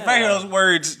 dog. If I hear those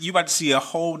words, you about to see a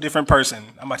whole different person.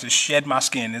 I'm about to shed my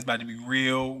skin. It's about to be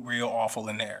real, real awful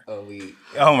in there.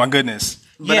 Oh my goodness.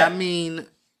 But I mean,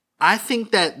 I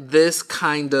think that this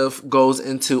kind of goes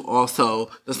into also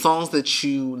the songs that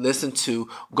you listen to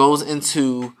goes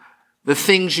into the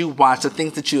things you watch, the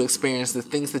things that you experience, the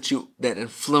things that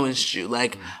influenced you.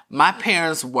 Like my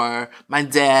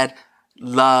dad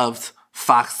loved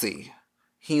Foxy.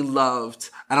 He loved,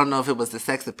 I don't know if it was the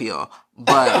sex appeal,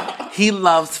 but he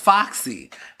loves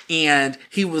Foxy. And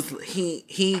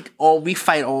we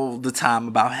fight all the time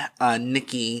about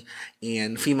Nicki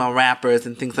and female rappers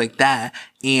and things like that.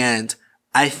 And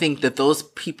I think that those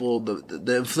people,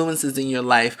 the influences in your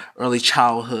life, early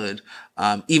childhood,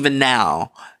 even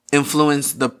now,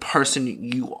 influence the person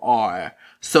you are.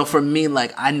 So for me,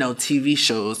 like, I know TV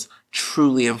shows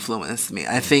truly influenced me.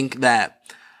 I think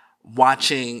that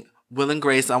watching Will and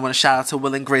Grace, I want to shout out to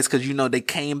Will and Grace because, you know, they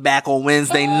came back on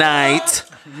Wednesday night.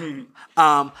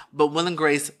 But Will and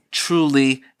Grace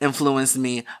truly influenced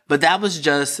me. But that was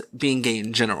just being gay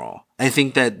in general. I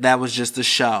think that was just a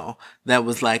show that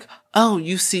was like, oh,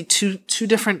 you see two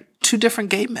different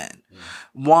gay men.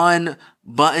 One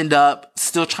buttoned up,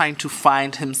 still trying to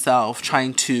find himself,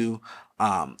 trying to,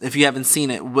 if you haven't seen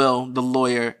it, Will, the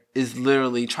lawyer, is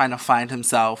literally trying to find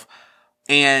himself.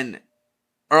 And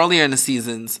earlier in the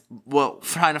seasons, well,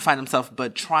 trying to find himself,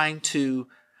 but trying to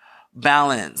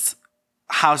balance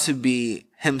how to be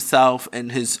himself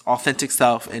and his authentic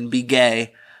self and be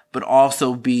gay, but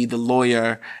also be the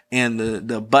lawyer and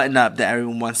the button up that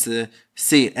everyone wants to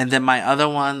see. And then my other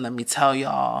one, let me tell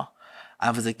y'all,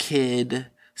 I was a kid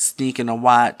sneaking to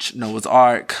watch Noah's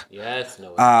Ark. Yes,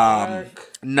 Noah's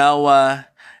Ark. Noah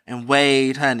and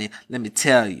Wade, honey, let me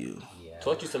tell you.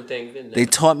 Taught you some things, didn't They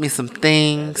taught me some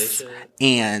things.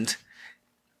 And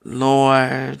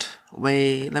Lord,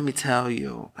 Wade, let me tell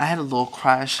you, I had a little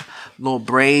crush, little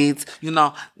braids, you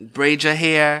know, braid your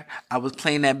hair. I was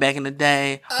playing that back in the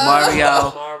day.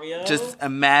 Mario. Just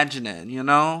imagining, you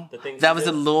know? That was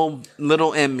a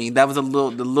little in me. That was the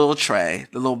little Trey,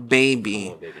 the little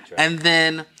baby. And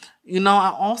then, you know,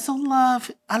 I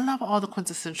love all the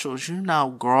quintessentials, you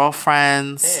know,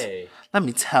 girlfriends. Hey. Let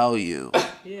me tell you.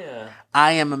 Yeah.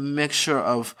 I am a mixture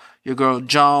of your girl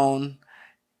Joan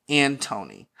and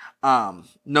Tony.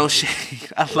 No shade.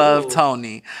 I love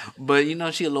Tony. But you know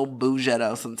she a little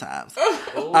bougetto sometimes.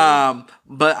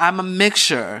 But I'm a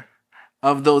mixture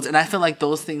of those, and I feel like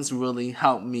those things really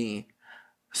helped me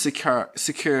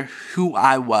secure who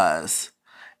I was.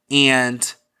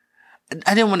 And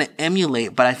I didn't want to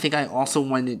emulate, but I think I also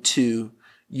wanted to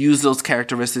use those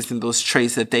characteristics and those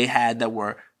traits that they had that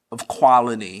were of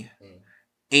quality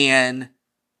and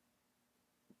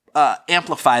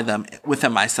amplify them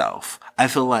within myself. I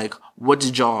feel like, what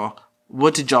did y'all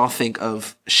think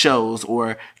of shows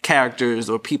or characters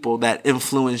or people that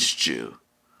influenced you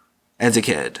as a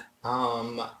kid?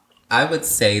 I would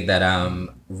say that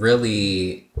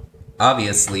really,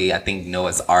 obviously, I think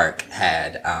Noah's Ark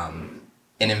had an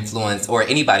influence, or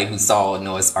anybody who saw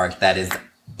Noah's Ark that is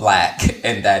Black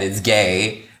and that is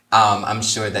gay. I'm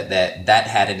sure that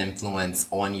had an influence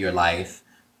on your life.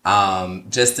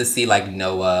 Just to see like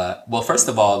Noah, well, first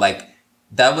of all, like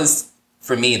that was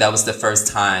the first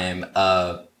time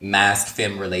a masked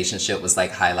femme relationship was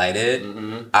like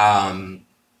highlighted.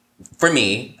 For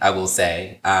me, I will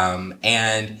say.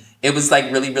 And it was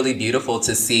like really, really beautiful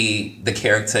to see the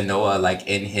character Noah like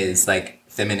in his like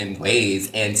feminine ways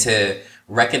and to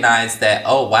recognize that,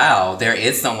 oh wow, there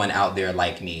is someone out there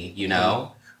like me, you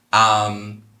know?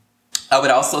 I would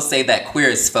also say that Queer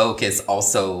as Folk is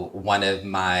also one of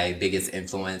my biggest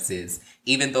influences.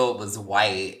 Even though it was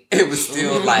white, it was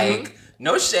still like,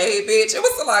 no shade, bitch. It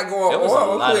was a lot going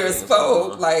on with Queer as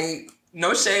Folk. Like,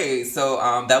 no shade.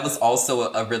 So that was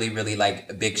also a really, really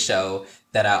like big show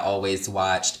that I always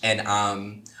watched. And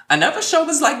another show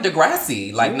was like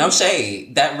Degrassi. Like, no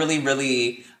shade. That really,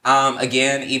 really,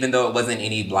 again, even though it wasn't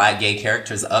any Black gay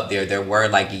characters up there, there were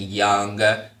like young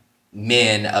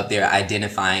men up there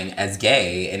identifying as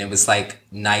gay, and it was like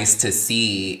nice to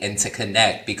see and to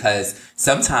connect, because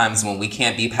sometimes when we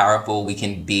can't be powerful, we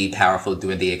can be powerful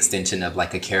through the extension of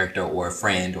like a character or a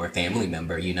friend or a family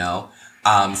member, you know?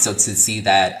 So to see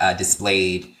that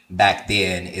displayed back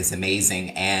then is amazing.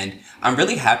 And I'm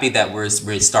really happy that we're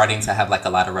starting to have like a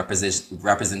lot of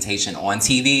representation on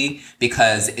TV,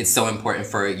 because it's so important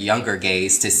for younger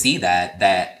gays to see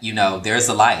that, you know, there's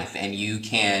a life and you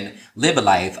can live a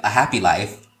life, a happy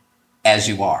life as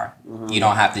you are. You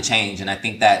don't have to change. And I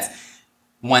think that's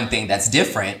one thing that's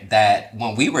different, that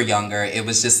when we were younger, it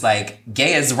was just like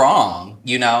gay is wrong,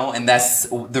 you know? And that's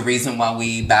the reason why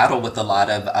we battle with a lot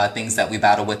of things that we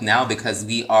battle with now, because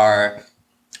we are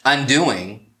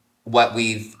undoing what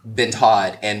we've been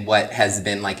taught and what has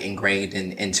been like ingrained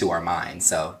into our minds.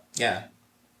 So yeah.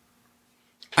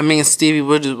 I mean, Stevie,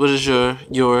 what is your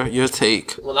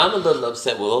take? Well, I'm a little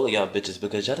upset with all of y'all bitches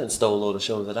because y'all done stole all the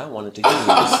shows that I wanted to use.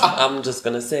 I'm just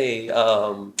gonna say,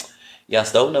 y'all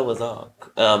stole Noah's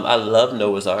Ark. I love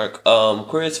Noah's Ark.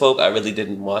 Queer as Folk, I really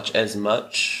didn't watch as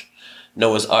much.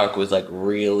 Noah's Ark was like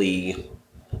really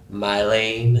my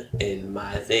lane and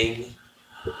my thing.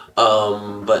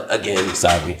 But again,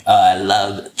 sorry. I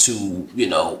love to,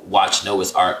 watch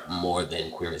Noah's Ark more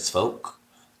than Queer as Folk.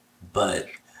 But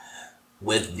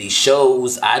with the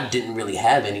shows, I didn't really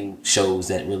have any shows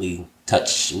that really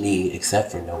touched me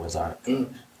except for Noah's Ark.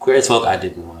 Queer as Folk, I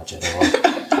didn't watch at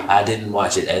all. I didn't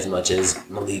watch it as much as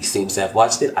Malik seems to have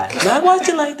watched it. I have not watched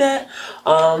it like that.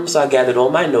 So I gathered all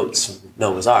my notes from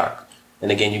Noah's Ark.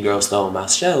 And again, you girls stole my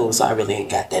show, so I really ain't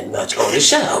got that much on the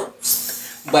show.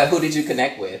 But who did you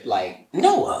connect with? Like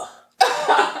Noah.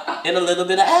 And a little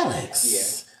bit of Alex.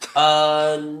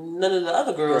 Yeah. None of the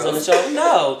other girls on the show.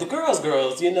 No, the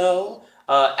girls, you know.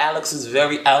 Alex is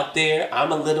very out there.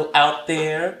 I'm a little out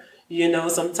there, you know,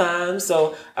 sometimes.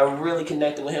 So I really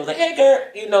connected with him. Like, hey, girl,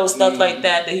 you know, stuff like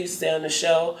that he used to say on the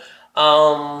show.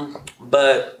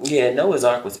 But yeah, Noah's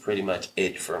Ark was pretty much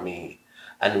it for me.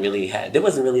 There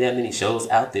wasn't really that many shows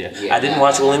out there. Yeah, I didn't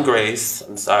watch Will and Grace.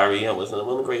 I'm sorry, I wasn't a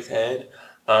Will and Grace head.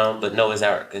 But Noah's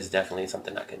Ark is definitely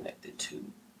something I connected to.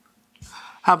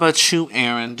 How about you,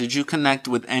 Aaron? Did you connect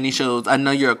with any shows? I know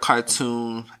you're a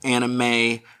cartoon,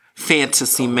 anime,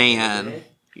 fantasy man.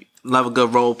 Love a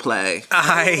good role play.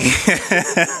 I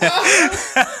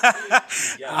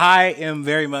am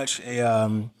very much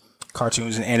a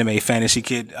cartoons and anime fantasy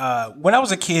kid. When I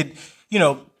was a kid, you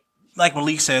know, like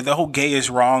Malik said, the whole gay is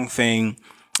wrong thing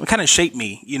kind of shaped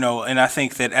me, you know, and I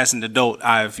think that as an adult,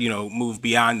 I've, you know, moved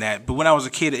beyond that. But when I was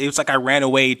a kid, it was like I ran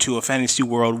away to a fantasy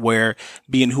world where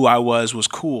being who I was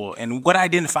cool. And what I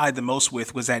identified the most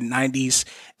with was that 90s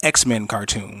X-Men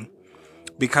cartoon,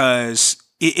 because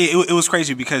it was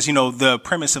crazy because, you know, the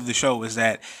premise of the show is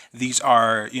that these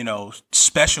are, you know,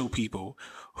 special people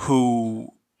who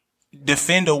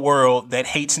defend a world that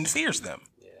hates and fears them.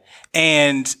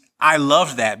 And I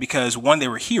loved that because, one, they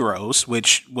were heroes,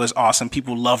 which was awesome.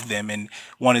 People loved them and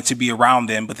wanted to be around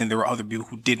them, but then there were other people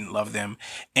who didn't love them.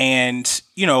 And,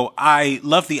 you know, I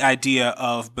love the idea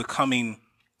of becoming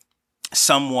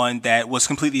someone that was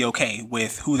completely okay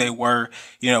with who they were,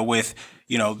 you know, with,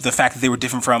 you know, the fact that they were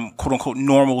different from quote unquote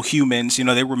normal humans. You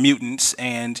know, they were mutants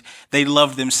and they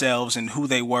loved themselves and who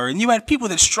they were. And you had people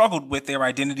that struggled with their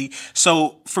identity.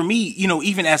 So for me, you know,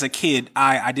 even as a kid,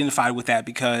 I identified with that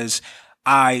because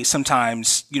I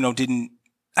sometimes, you know, didn't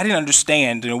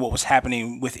understand, you know, what was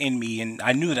happening within me, and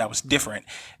I knew that I was different,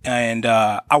 and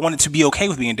I wanted to be okay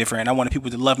with being different. I wanted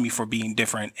people to love me for being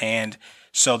different, and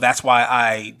so that's why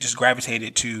I just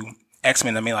gravitated to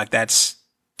X-Men. I mean, like, that's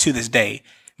to this day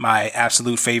my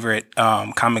absolute favorite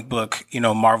comic book. You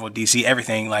know, Marvel, DC,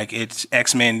 everything. Like, it's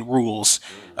X-Men rules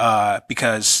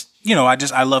because, you know,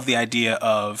 I love the idea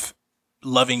of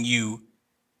loving you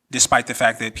despite the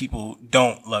fact that people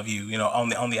don't love you, you know,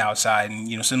 on the outside, and,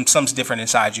 you know, some's different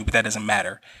inside you, but that doesn't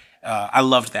matter. I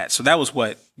loved that. So that was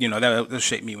what, you know, that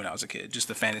shaped me when I was a kid, just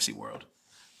the fantasy world.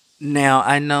 Now,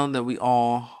 I know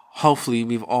that hopefully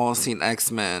we've all seen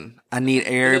X-Men. I need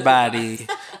everybody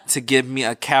to give me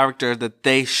a character that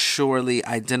they surely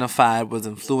identified, was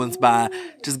influenced by.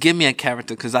 Just give me a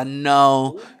character, because I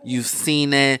know you've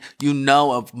seen it. You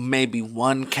know of maybe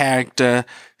one character.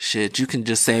 Shit, you can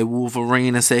just say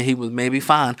Wolverine and say he was maybe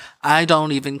fine. I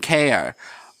don't even care.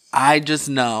 I just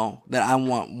know that I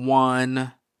want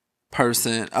one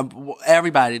person,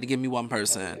 everybody to give me one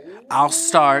person. I'll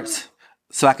start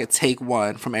so I could take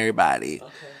one from everybody.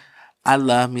 Okay. I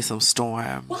love me some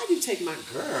Storm. Why you take my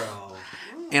girl?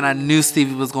 And I knew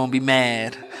Stevie was going to be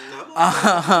mad.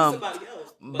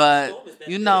 But,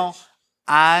 you know,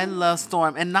 I love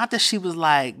Storm. And not that she was,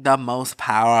 like, the most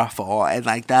powerful and,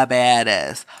 like, the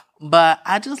baddest. But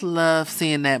I just love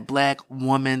seeing that black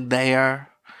woman there.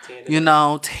 You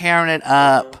know, tearing it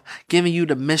up. Giving you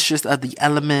the mistress of the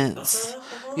elements.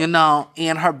 You know,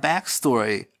 and her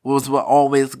backstory was what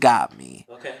always got me.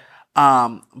 Okay.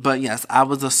 But yes, I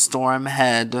was a Storm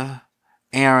head.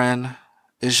 Aaron,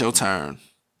 it's your turn.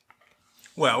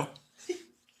 Well,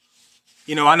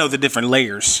 you know, I know the different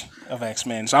layers of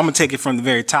X-Men, so I'm gonna take it from the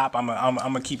very top. I'm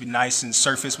gonna keep it nice and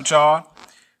surface with y'all.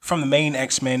 From the main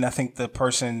X-Men, I think the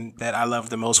person that I loved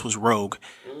the most was Rogue.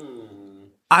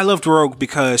 I loved Rogue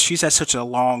because she's had such a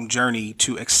long journey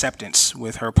to acceptance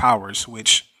with her powers,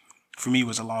 which for me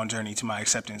was a long journey to my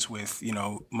acceptance with, you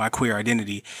know, my queer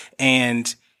identity,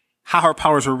 and how her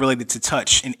powers were related to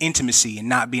touch and intimacy and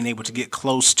not being able to get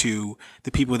close to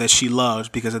the people that she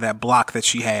loved because of that block that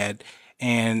she had.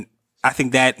 And I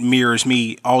think that mirrors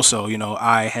me also. You know,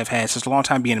 I have had such a long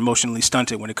time being emotionally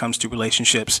stunted when it comes to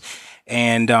relationships,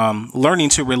 and learning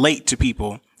to relate to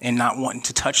people and not wanting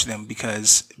to touch them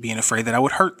because being afraid that I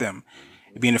would hurt them,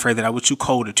 being afraid that I was too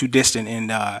cold or too distant.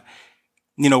 And,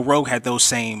 you know, Rogue had those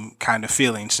same kind of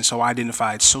feelings. And so I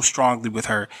identified so strongly with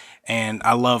her, and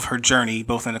I love her journey,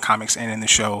 both in the comics and in the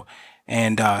show.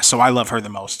 And so I love her the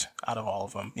most. out of all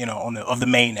of them. You know, of the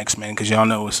main X-Men, because y'all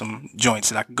know some joints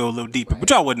that I could go a little deeper, but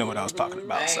y'all wouldn't know what I was talking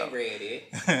about. I ain't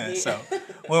ready. So,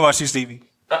 what about you, Stevie?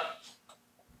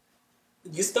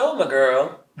 You stole my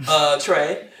girl,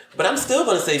 Trey. But I'm still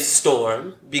going to say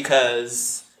Storm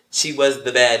because she was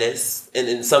the baddest. And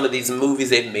in some of these movies,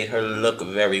 they've made her look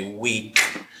very weak.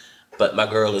 But my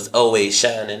girl is always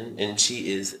shining, and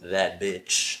she is that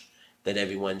bitch that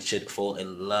everyone should fall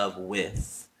in love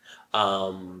with.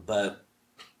 But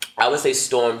I would say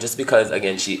Storm just because,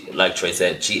 again, she, like Trey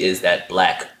said, she is that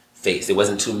black face. There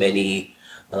wasn't too many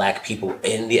black people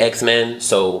in the X-Men,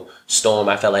 so Storm,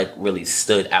 I felt like, really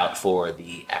stood out for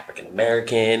the African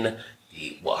American,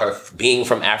 her being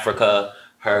from Africa,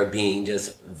 her being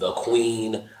just the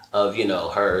queen of, you know,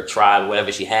 her tribe,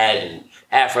 whatever she had in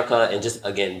Africa, and just,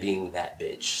 again, being that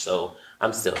bitch. So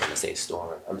I'm still gonna say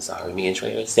Storm. I'm sorry, me and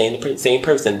Trey are saying the same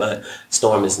person, but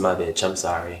Storm is my bitch. I'm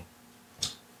sorry.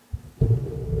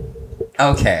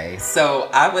 Okay, so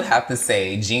I would have to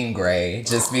say Jean Grey,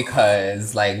 just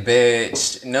because, like,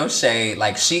 bitch, no shade,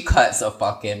 like, she cuts a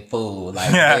fucking fool, like,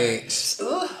 bitch,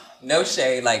 no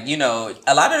shade, like, you know,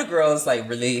 a lot of the girls, like,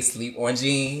 really sleep on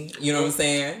Jean, you know what I'm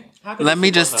saying? Let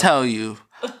me just tell you,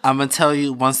 I'm gonna tell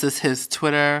you, once this hits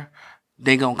Twitter,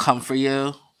 they gonna come for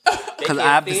you, because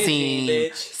I've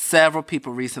seen several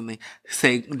people recently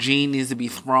say Jean needs to be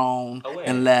thrown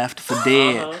and left for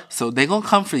dead. So they gonna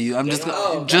come for you. I'm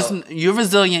you're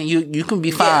resilient. You can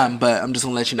be fine, but I'm just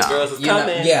gonna let you know.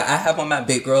 Yeah, I have on my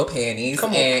big girl panties,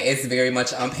 and it's very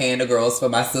much I'm paying the girls for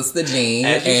my sister Jean,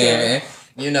 and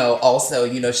you know, also,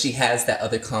 you know, she has that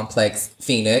other complex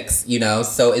Phoenix, you know,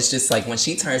 so it's just like when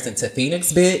she turns into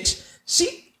Phoenix, bitch,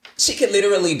 she can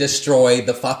literally destroy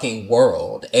the fucking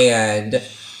world, and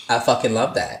I fucking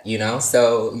love that, you know?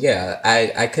 So, yeah,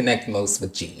 I connect most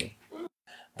with Jean.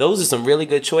 Those are some really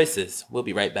good choices. We'll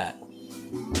be right back.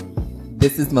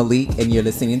 This is Malik, and you're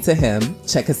listening to Him.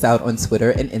 Check us out on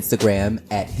Twitter and Instagram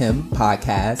at Him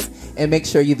Podcast, and make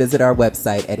sure you visit our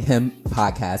website at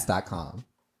himpodcast.com.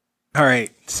 All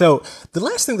right. So the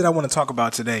last thing that I want to talk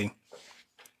about today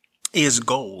is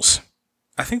goals.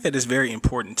 I think that it's very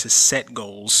important to set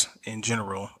goals in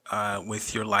general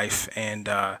with your life, and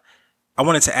I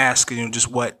wanted to ask, you know,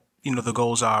 just what, you know, the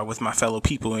goals are with my fellow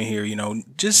people in here, you know,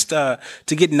 just to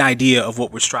get an idea of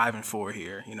what we're striving for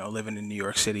here, you know, living in New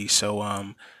York City. So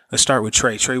let's start with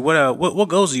Trey. Trey, what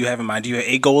goals do you have in mind? Do you have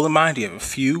a goal in mind? Do you have a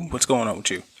few? What's going on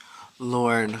with you?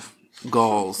 Lord,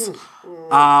 goals.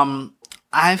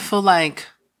 I feel like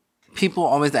people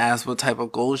always ask what type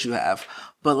of goals you have,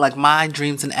 but like my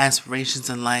dreams and aspirations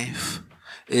in life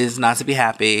is not to be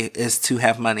happy, is to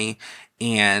have money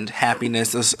and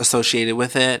happiness associated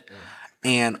with it.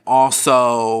 And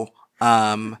also,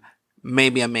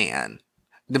 maybe a man.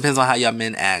 Depends on how y'all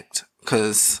men act,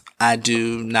 because I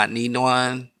do not need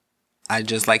one. I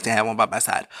just like to have one by my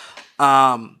side.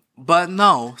 But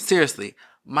no, seriously,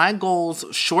 my goals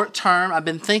short term, I've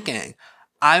been thinking,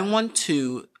 I want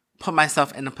to put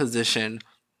myself in a position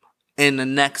in the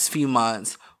next few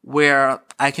months where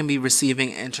I can be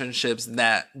receiving internships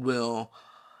that will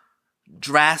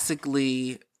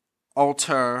drastically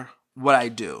alter what I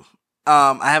do.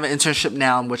 I have an internship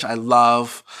now in which I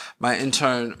love. My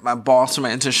boss for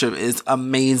my internship is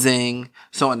amazing,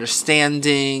 so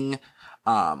understanding,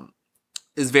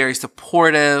 is very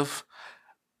supportive,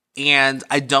 and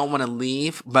I don't want to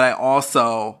leave, but I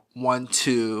also want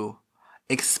to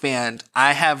expand.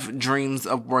 I have dreams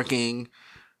of working,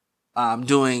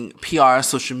 doing PR,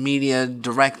 social media,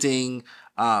 directing,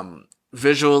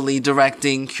 visually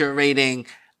directing, curating,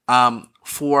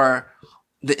 for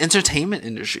the entertainment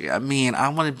industry. I mean, I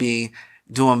want to be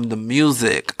doing the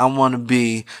music. I want to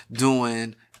be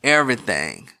doing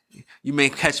everything. You may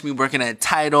catch me working at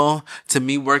Tidal, to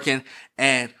me working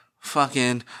at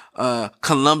fucking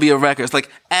Columbia Records.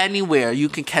 Like anywhere, you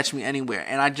can catch me anywhere.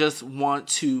 And I just want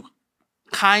to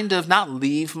kind of not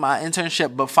leave my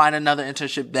internship, but find another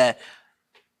internship that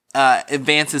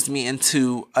advances me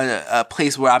into a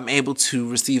place where I'm able to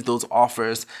receive those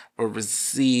offers or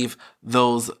receive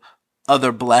those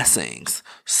other blessings.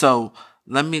 So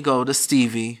let me go to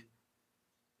Stevie.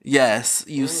 Yes,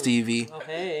 you, Stevie. Oh,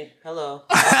 hey. Hello.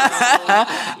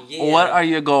 Yeah. What are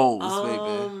your goals,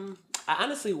 baby? I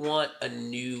honestly want a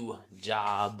new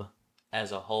job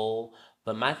as a whole.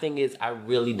 But my thing is, I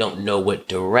really don't know what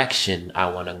direction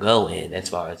I want to go in as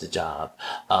far as the job.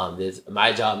 There's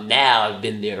my job now. I've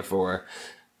been there for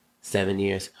 7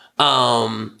 years.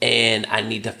 And I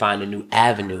need to find a new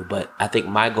avenue. But I think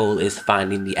my goal is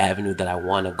finding the avenue that I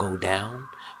want to go down.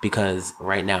 Because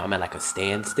right now I'm at like a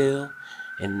standstill.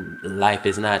 and life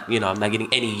is not, I'm not getting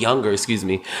any younger,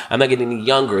 I'm not getting any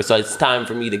younger. So it's time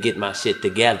for me to get my shit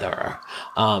together,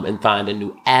 and find a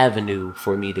new avenue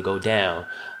for me to go down.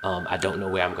 I don't know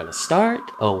where I'm going to start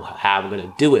or how I'm going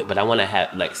to do it, but I want to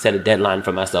have set a deadline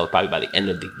for myself probably by the end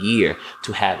of the year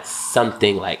to have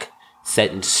something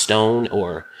set in stone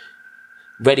or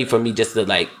ready for me just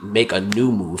to make a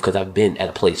new move, because I've been at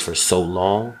a place for so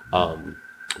long.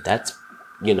 That's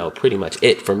pretty much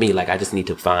it for me. I just need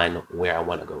to find where I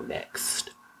want to go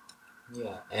next.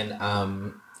 Yeah, and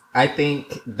I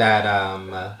think that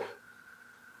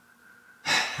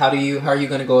how are you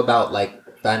going to go about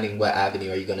finding what avenue?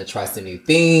 Are you going to try some new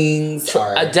things?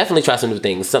 I definitely try some new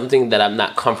things. Something that I'm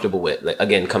not comfortable with.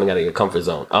 Again, coming out of your comfort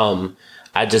zone.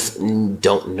 I just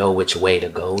don't know which way to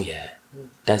go yet.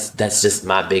 That's just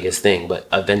my biggest thing. But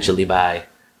eventually, by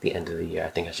the end of the year, I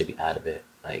think I should be out of it.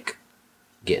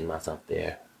 Getting myself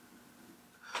there.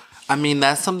 I mean,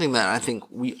 that's something that I think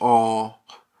we all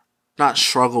not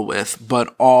struggle with,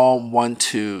 but all want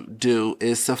to do,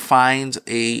 is to find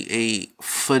a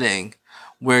footing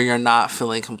where you're not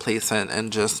feeling complacent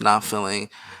and just not feeling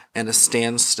in a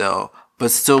standstill, but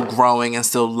still growing and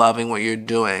still loving what you're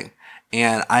doing.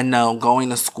 And I know going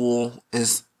to school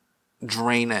is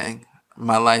draining,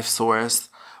 my life source,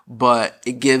 but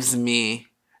it gives me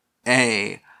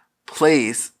a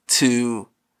place to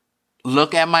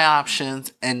look at my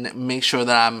options and make sure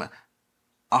that I'm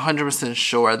 100%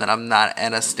 sure that I'm not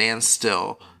at a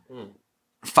standstill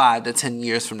 5 to 10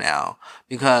 years from now,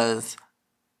 because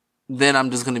then I'm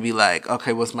just going to be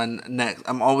okay, what's my next?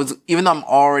 Even though I'm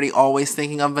already always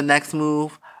thinking of the next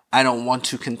move, I don't want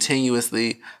to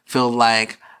continuously feel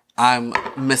like I'm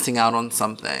missing out on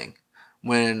something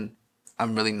when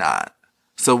I'm really not.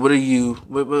 So what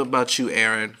about you,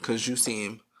 Aaron? Because you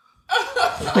seem...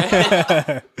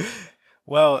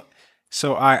 Well,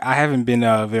 so I haven't been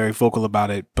very vocal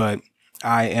about it, but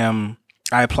I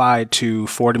applied to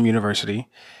Fordham University,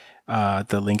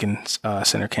 the Lincoln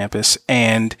Center campus,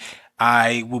 and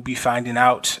I will be finding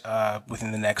out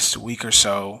within the next week or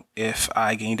so if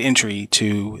I gained entry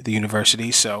to the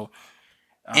university. So,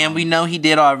 and we know he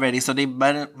did already, so they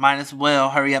might as well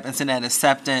hurry up and send that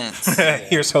acceptance.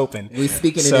 Here's hoping. We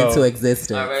speaking it into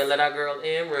existence. All right, let our girl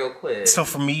in real quick. So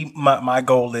for me, my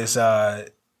goal is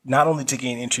not only to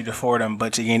gain entry to Fordham,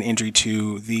 but to gain entry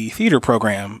to the theater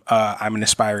program. I'm an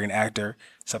aspiring actor,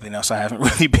 something else I haven't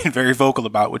really been very vocal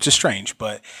about, which is strange,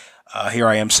 but here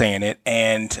I am saying it.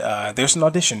 And there's an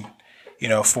audition,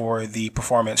 for the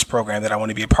performance program that I want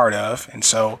to be a part of. And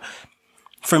so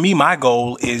for me, my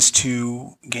goal is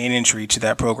to gain entry to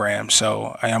that program.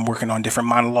 So I am working on different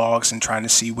monologues and trying to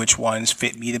see which ones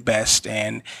fit me the best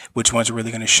and which ones are really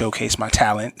going to showcase my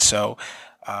talent. So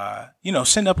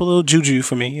send up a little juju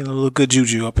for me, a little good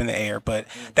juju up in the air. But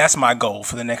that's my goal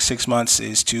for the next 6 months,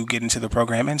 is to get into the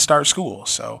program and start school.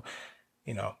 So,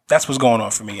 that's what's going on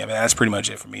for me. I mean, that's pretty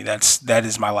much it for me. That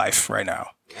is my life right now.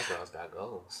 That girl's got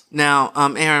goals. Now,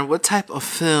 Aaron, what type of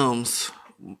films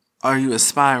are you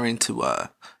aspiring to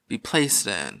be placed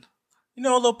in? A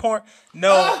little porn.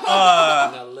 No,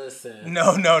 now listen.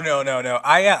 No.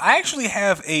 I actually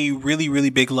have a really, really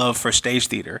big love for stage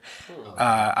theater.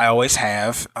 I always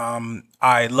have.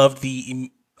 I love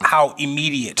how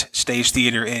immediate stage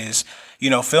theater is.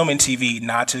 Film and TV,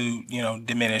 not to,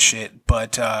 diminish it,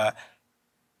 but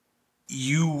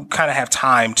you kind of have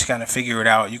time to kind of figure it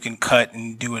out. You can cut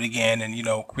and do it again and,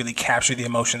 really capture the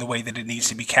emotion the way that it needs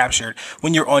to be captured.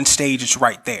 When you're on stage, it's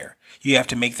right there. You have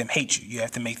to make them hate you. You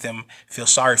have to make them feel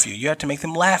sorry for you. You have to make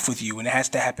them laugh with you, and it has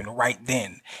to happen right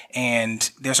then.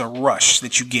 And there's a rush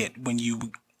that you get when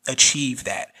you achieve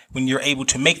that, when you're able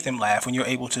to make them laugh, when you're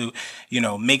able to,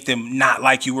 make them not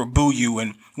like you or boo you.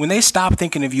 And when they stop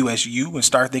thinking of you as you and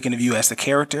start thinking of you as the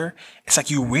character, it's like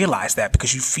you realize that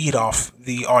because you feed off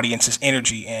the audience's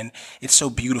energy, and it's so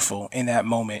beautiful in that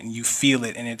moment, and you feel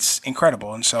it, and it's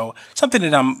incredible. And so something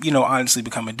that I'm, honestly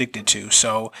become addicted to.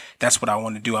 So that's what I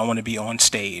want to do. I want to be on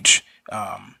stage.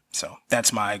 So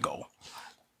that's my goal.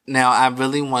 Now, I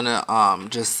really want to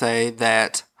just say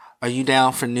that, are you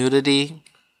down for nudity?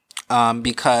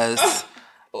 Because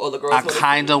I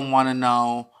kind of want to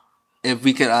know if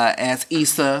we could ask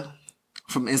Issa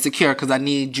from Insecure, because I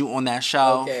need you on that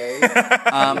show. Okay.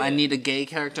 I need a gay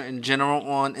character in general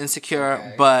on Insecure,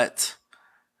 okay. But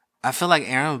I feel like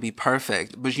Aaron would be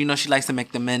perfect. But she likes to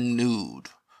make the men nude.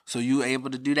 So you able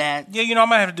to do that? Yeah, I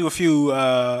might have to do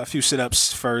a few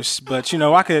sit-ups first, but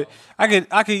I could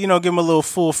give him a little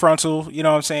full frontal. You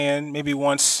know what I'm saying? Maybe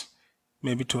once.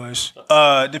 Maybe twice,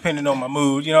 depending on my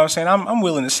mood. You know what I'm saying? I'm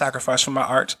willing to sacrifice for my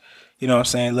art. You know what I'm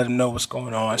saying? Let them know what's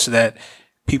going on so that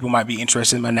people might be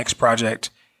interested in my next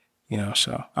project.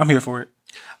 So I'm here for it.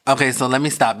 Okay, so let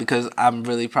me stop because I'm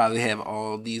really probably have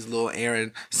all these little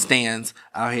Aaron stands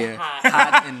out here,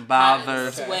 hot and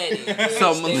bothered. Sweaty.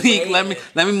 So Malik,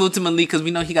 let me move to Malik because we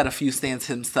know he got a few stands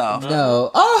himself. No.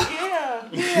 Oh.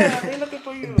 Yeah, they looking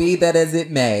for you. Be that as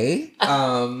it may,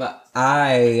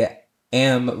 I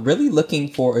am really looking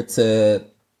forward to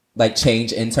like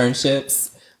change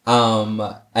internships.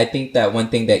 I think that one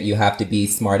thing that you have to be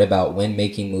smart about when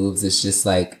making moves is just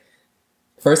like,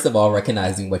 first of all,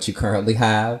 recognizing what you currently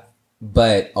have,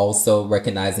 but also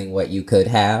recognizing what you could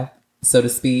have, so to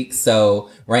speak. So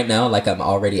right now, like I'm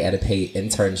already at a paid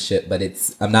internship, but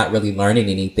I'm not really learning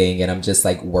anything and I'm just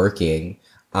like working.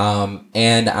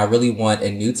 And I really want a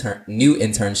new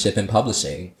internship in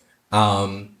publishing.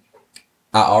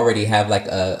 I already have like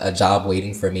a job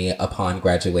waiting for me upon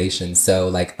graduation. So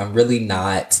like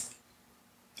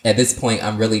at this point,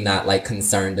 I'm really not like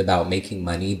concerned about making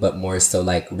money, but more so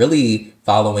like really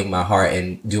following my heart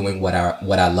and doing what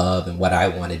I love and what I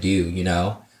want to do, you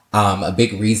know? A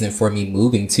big reason for me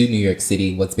moving to New York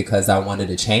City was because I wanted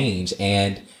to change,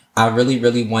 and I really,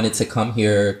 really wanted to come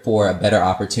here for a better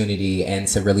opportunity and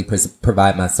to really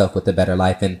provide myself with a better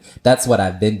life. And that's what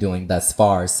I've been doing thus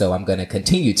far. So I'm going to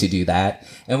continue to do that.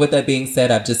 And with that being said,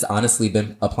 I've just honestly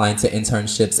been applying to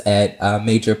internships at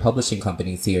major publishing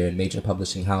companies here and major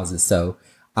publishing houses. So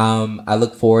I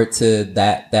look forward to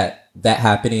that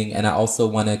happening. And I also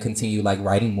want to continue like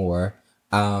writing more.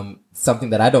 Something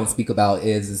that I don't speak about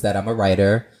is that I'm a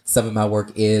writer. Some of my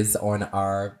work is on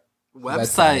our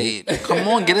website. Come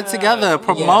on, get it together.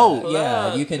 Promote.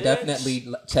 Yeah, you can definitely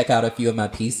check out a few of my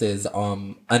pieces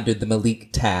under the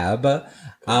Malik tab.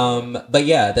 But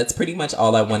yeah, that's pretty much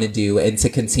all I want to do, and to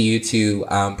continue to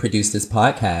produce this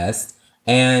podcast.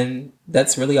 And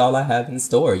that's really all I have in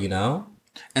store, you know?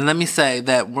 And let me say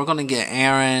that we're going to get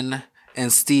Aaron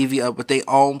and Stevie up with their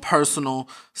own personal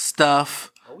stuff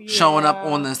showing up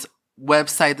on this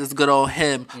website, this good old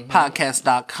him,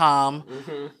 podcast.com.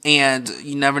 And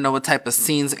you never know what type of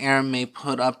scenes Aaron may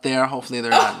put up there. Hopefully they're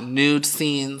not nude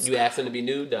scenes. You asked him to be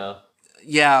nude, though.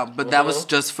 Yeah, but that was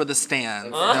just for the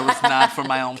stand. That was not for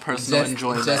my own personal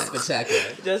enjoyment. Just for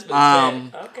checking. Just for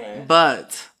okay.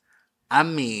 But, I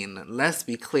mean, let's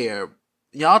be clear.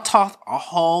 Y'all talked a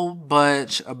whole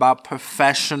bunch about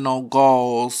professional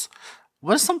goals.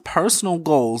 What are some personal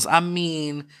goals? I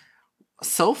mean,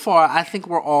 so far, I think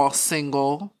we're all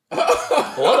single.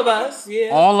 All of us, yeah.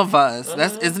 All of us.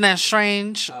 Isn't that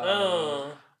strange?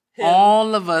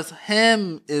 All of us.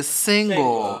 Him is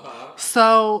single.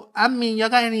 So, I mean, y'all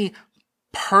got any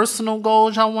personal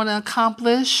goals y'all want to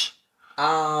accomplish?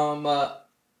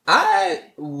 I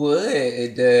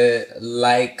would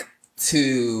like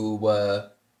to.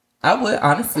 I would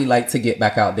honestly like to get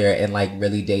back out there and like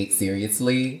really date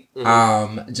seriously.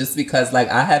 Just because like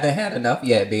I haven't had enough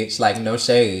yet, bitch. Like no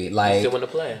shade. Like you still want to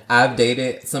play. I've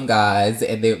dated some guys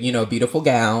and they're, you know, beautiful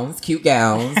gowns, cute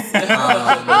gowns.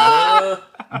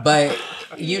 But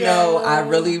you know, I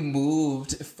really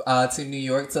moved to New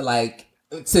York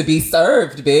to be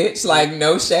served, bitch. Like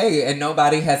no shade, and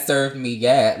nobody has served me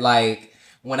yet. Like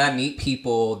when I meet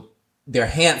people, they're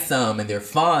handsome and they're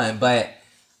fun, but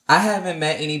I haven't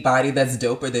met anybody that's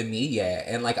doper than me yet.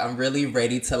 And like, I'm really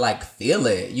ready to like feel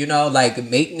it, you know, like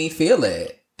make me feel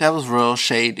it. That was real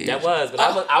shady. That was, but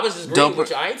I was just agreeing with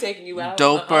you. I ain't taking you out.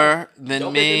 Doper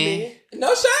than me.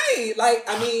 No shade. Like,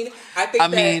 I mean, I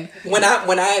think when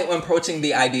I am approaching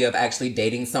the idea of actually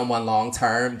dating someone long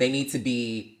term, they need to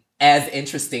be as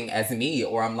interesting as me,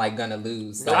 or I'm like gonna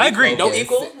lose. No, I agree. No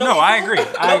equal. No, I agree.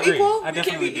 I agree. Equal? I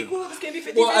definitely can't be do. equal. This can't be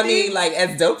 50-50. Well, I mean, like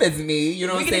as dope as me, you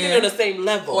know what I'm saying? We can be on the same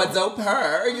level. Or dope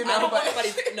her, you know.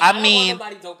 I mean,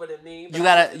 nobody doper than me.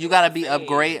 You gotta be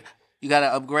upgrade. You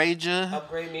gotta upgrade you.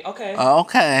 Upgrade me. Okay.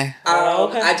 Okay.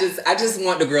 Okay. I just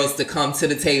want the girls to come to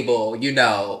the table, you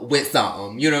know, with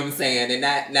something. You know what I'm saying? And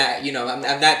not you know, I'm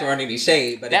not throwing any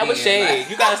shade, but that again, was shade. like,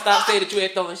 you gotta stop saying that you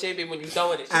ain't throwing shade, baby, when you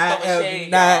throwing it. She's I throwing am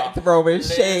shade. not y'all. throwing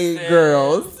shade,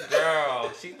 girls.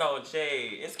 Girl, she throwing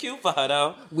shade. It's cute for her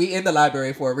though. We in the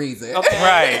library for a reason. Okay.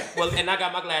 Right. Well, and I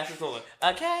got my glasses on.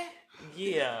 Okay.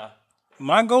 Yeah.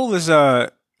 My goal is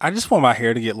I just want my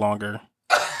hair to get longer.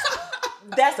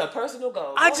 That's a personal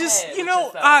goal. I Go just, ahead you with know,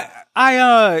 yourself.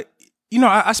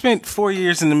 I spent 4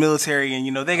 years in the military, and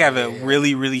you know they have a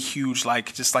really, really huge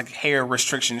just hair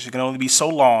restrictions. You can only be so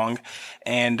long,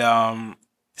 and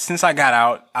since I got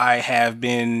out, I've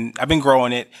been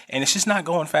growing it, and it's just not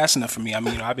going fast enough for me. I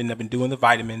mean, you know, I've been doing the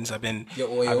vitamins. I've been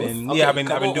doing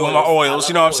my oils.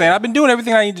 You know what I'm saying? I've been doing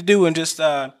everything I need to do, and just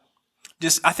I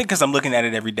think because I'm looking at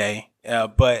it every day.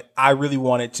 But I really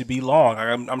want it to be long.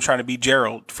 I'm trying to be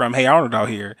Gerald from Hey Arnold out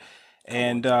here.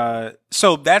 And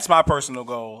so that's my personal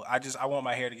goal. I want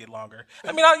my hair to get longer.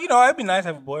 I mean, it'd be nice to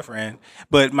have a boyfriend,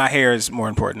 but my hair is more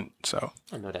important. So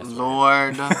I know that's right.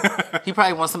 Lord, he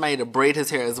probably wants somebody to braid his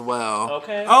hair as well.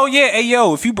 Okay. Oh yeah, hey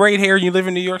yo, if you braid hair and you live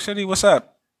in New York City, what's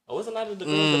up? Oh, there's a lot of the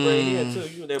girls that braid hair too.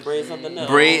 You they braid something else.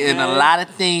 Braid and a lot of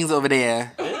things over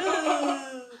there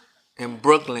in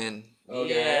Brooklyn.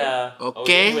 Yeah.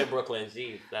 Okay. Oh, you in Brooklyn?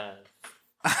 Jeez.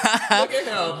 Look at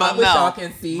him. But I wish no. y'all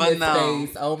can see But his no.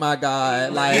 face. Oh my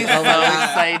God. Like, He's oh so my God.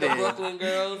 excited. The Brooklyn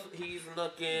girls, he's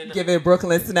looking. Giving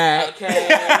Brooklyn snack. Okay.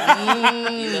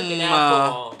 He's looking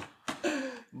out for.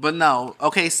 But no.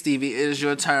 Okay, Stevie, it is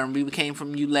your turn. We came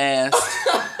from you last.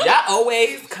 Y'all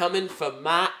always coming for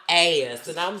my ass,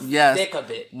 and I'm Yes. sick of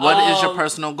it. What is your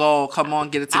personal goal? Come on,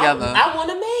 get it together. I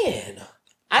want a man.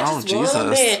 I Oh, just want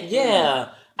a Jesus. man. Yeah,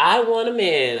 I want a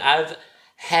man. I've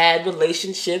had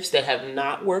relationships that have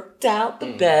not worked out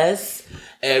the best.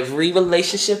 Every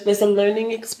relationship is a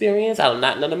learning experience. I don't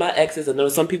knock none of my exes. I know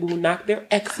some people who knock their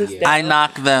exes down. I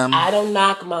knock them. I don't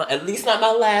knock my, at least not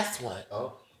my last one.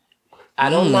 Oh. I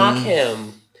don't knock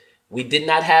him. We did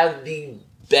not have the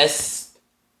best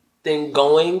thing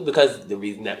going because the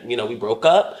reason that, we broke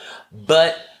up,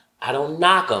 but I don't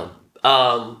knock him.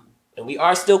 And we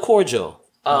are still cordial.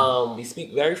 We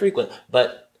speak very frequent,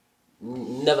 but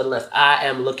nevertheless, I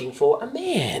am looking for a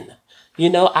man.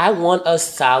 I want a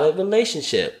solid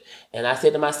relationship. And I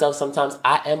say to myself sometimes,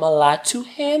 I am a lot to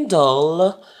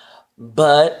handle,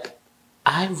 but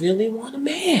I really want a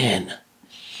man.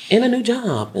 And a new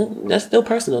job. That's still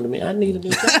personal to me. I need a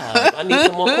new job. I need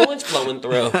some more coins flowing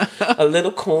through. A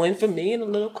little coin for me and a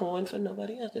little coin for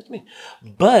nobody else. That's me.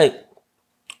 But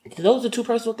those are two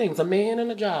personal things. A man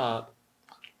and a job.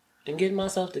 And getting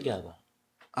myself together.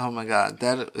 Oh my God,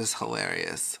 that is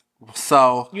hilarious.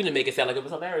 So You didn't make it sound like it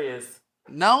was hilarious.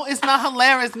 no, it's not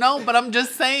hilarious. No, but I'm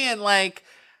just saying, like,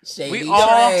 Shady. we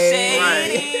all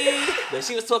Shady. But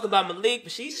she was talking about Malik,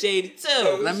 but she's shady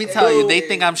too. Let me tell you, they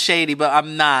think I'm shady, but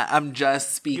I'm not. I'm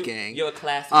just speaking. You're a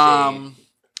classy shade.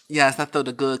 Yes, I throw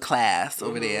the good class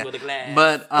over there. With a glass.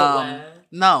 But wine.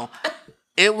 no,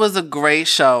 it was a great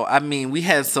show. I mean, we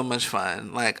had so much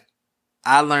fun. Like,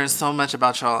 I learned so much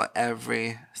about y'all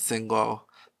every single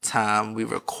time we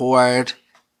record.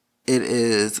 It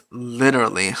is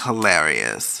literally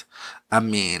hilarious. I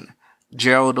mean,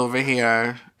 Gerald over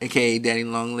here, aka Daddy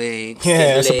Longlegs,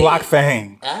 Yeah, it's a block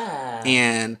thing.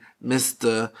 and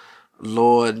Mr.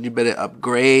 Lord, you better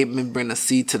upgrade. Me bring a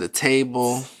seat to the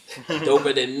table.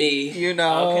 Doper than me. You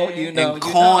know, Okay. you know. And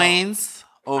coins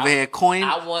over here. Coin,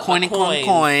 I want coin, my coins.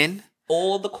 coin.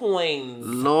 All the coins.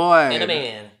 Lord. And a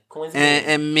man. Coins and a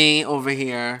man. And me over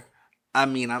here. I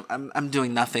mean, I'm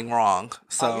doing nothing wrong.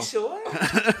 So Are you sure?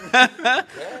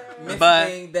 Miss But-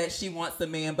 saying that she wants a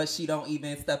man, but she don't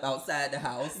even step outside the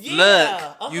house.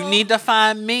 look, you need to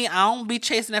find me. I don't be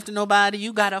chasing after nobody.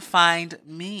 You gotta find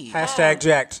me. Hashtag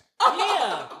jacked.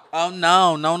 Yeah. Oh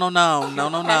no.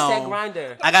 Hashtag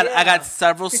grinder. I got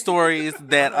several stories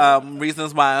that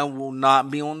reasons why I will not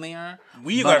be on there.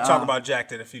 We But, gotta talk about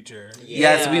jacked in the future.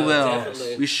 Yes, we Yeah, will.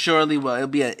 definitely. We surely will. It'll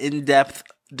be an in-depth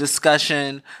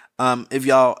discussion. If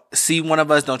y'all see one of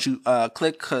us, don't you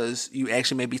click because you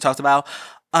actually may be talked about.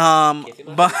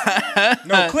 But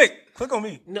No, click on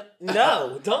me.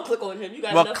 No, don't click on him. You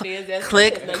got well, enough fans. That's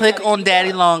click it. Now you click gotta on keep Daddy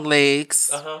up.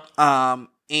 Longlegs. Uh-huh.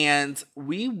 And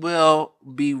we will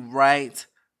be right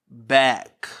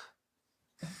back.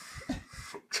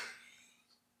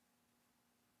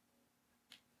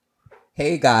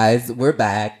 Hey guys, we're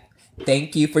back.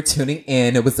 Thank you for tuning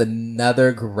in. It was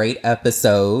another great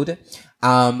episode.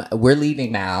 We're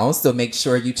leaving now, so make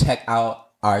sure you check out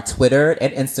our Twitter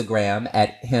and Instagram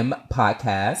at Him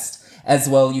Podcast. As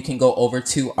well, you can go over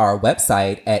to our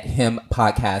website at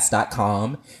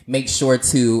himpodcast.com. Make sure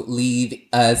to leave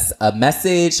us a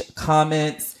message,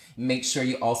 comments. Make sure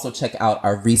you also check out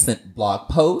our recent blog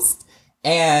post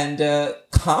and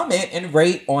comment and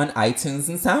rate on iTunes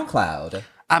and SoundCloud.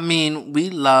 I mean, we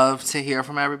love to hear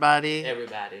from everybody.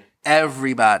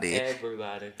 Everybody.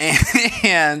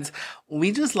 And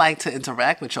we just like to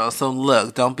interact with y'all. So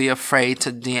look, don't be afraid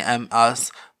to DM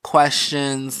us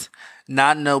questions,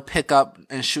 not no pickup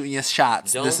and shooting your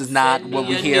shots. Don't this is not send what me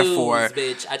we're your here news, for.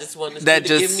 Bitch. I just want That to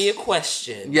just- give me a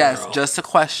question. Yes, girl. just a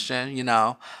question, you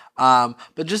know.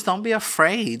 But just don't be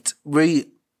afraid. We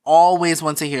always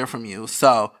want to hear from you.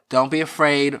 So don't be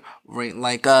afraid. Rate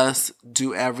like us.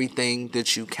 Do everything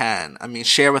that you can. I mean,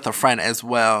 share with a friend as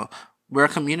well. We're a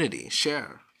community.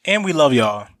 Share. And we love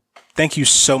y'all. Thank you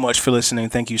so much for listening.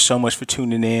 Thank you so much for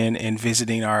tuning in and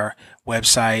visiting our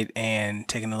website and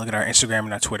taking a look at our Instagram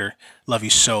and our Twitter. Love you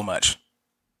so much.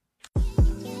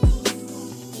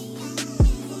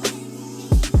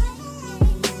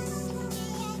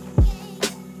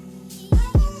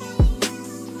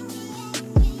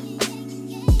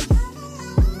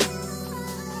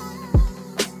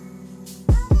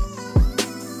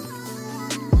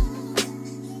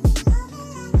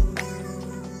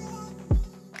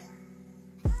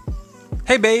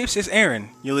 Hey babes, it's Aaron.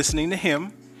 You're listening to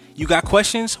Him. You got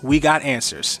questions, we got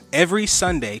answers. Every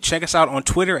Sunday, check us out on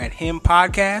Twitter at Him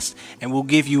Podcast, and we'll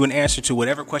give you an answer to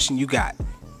whatever question you got.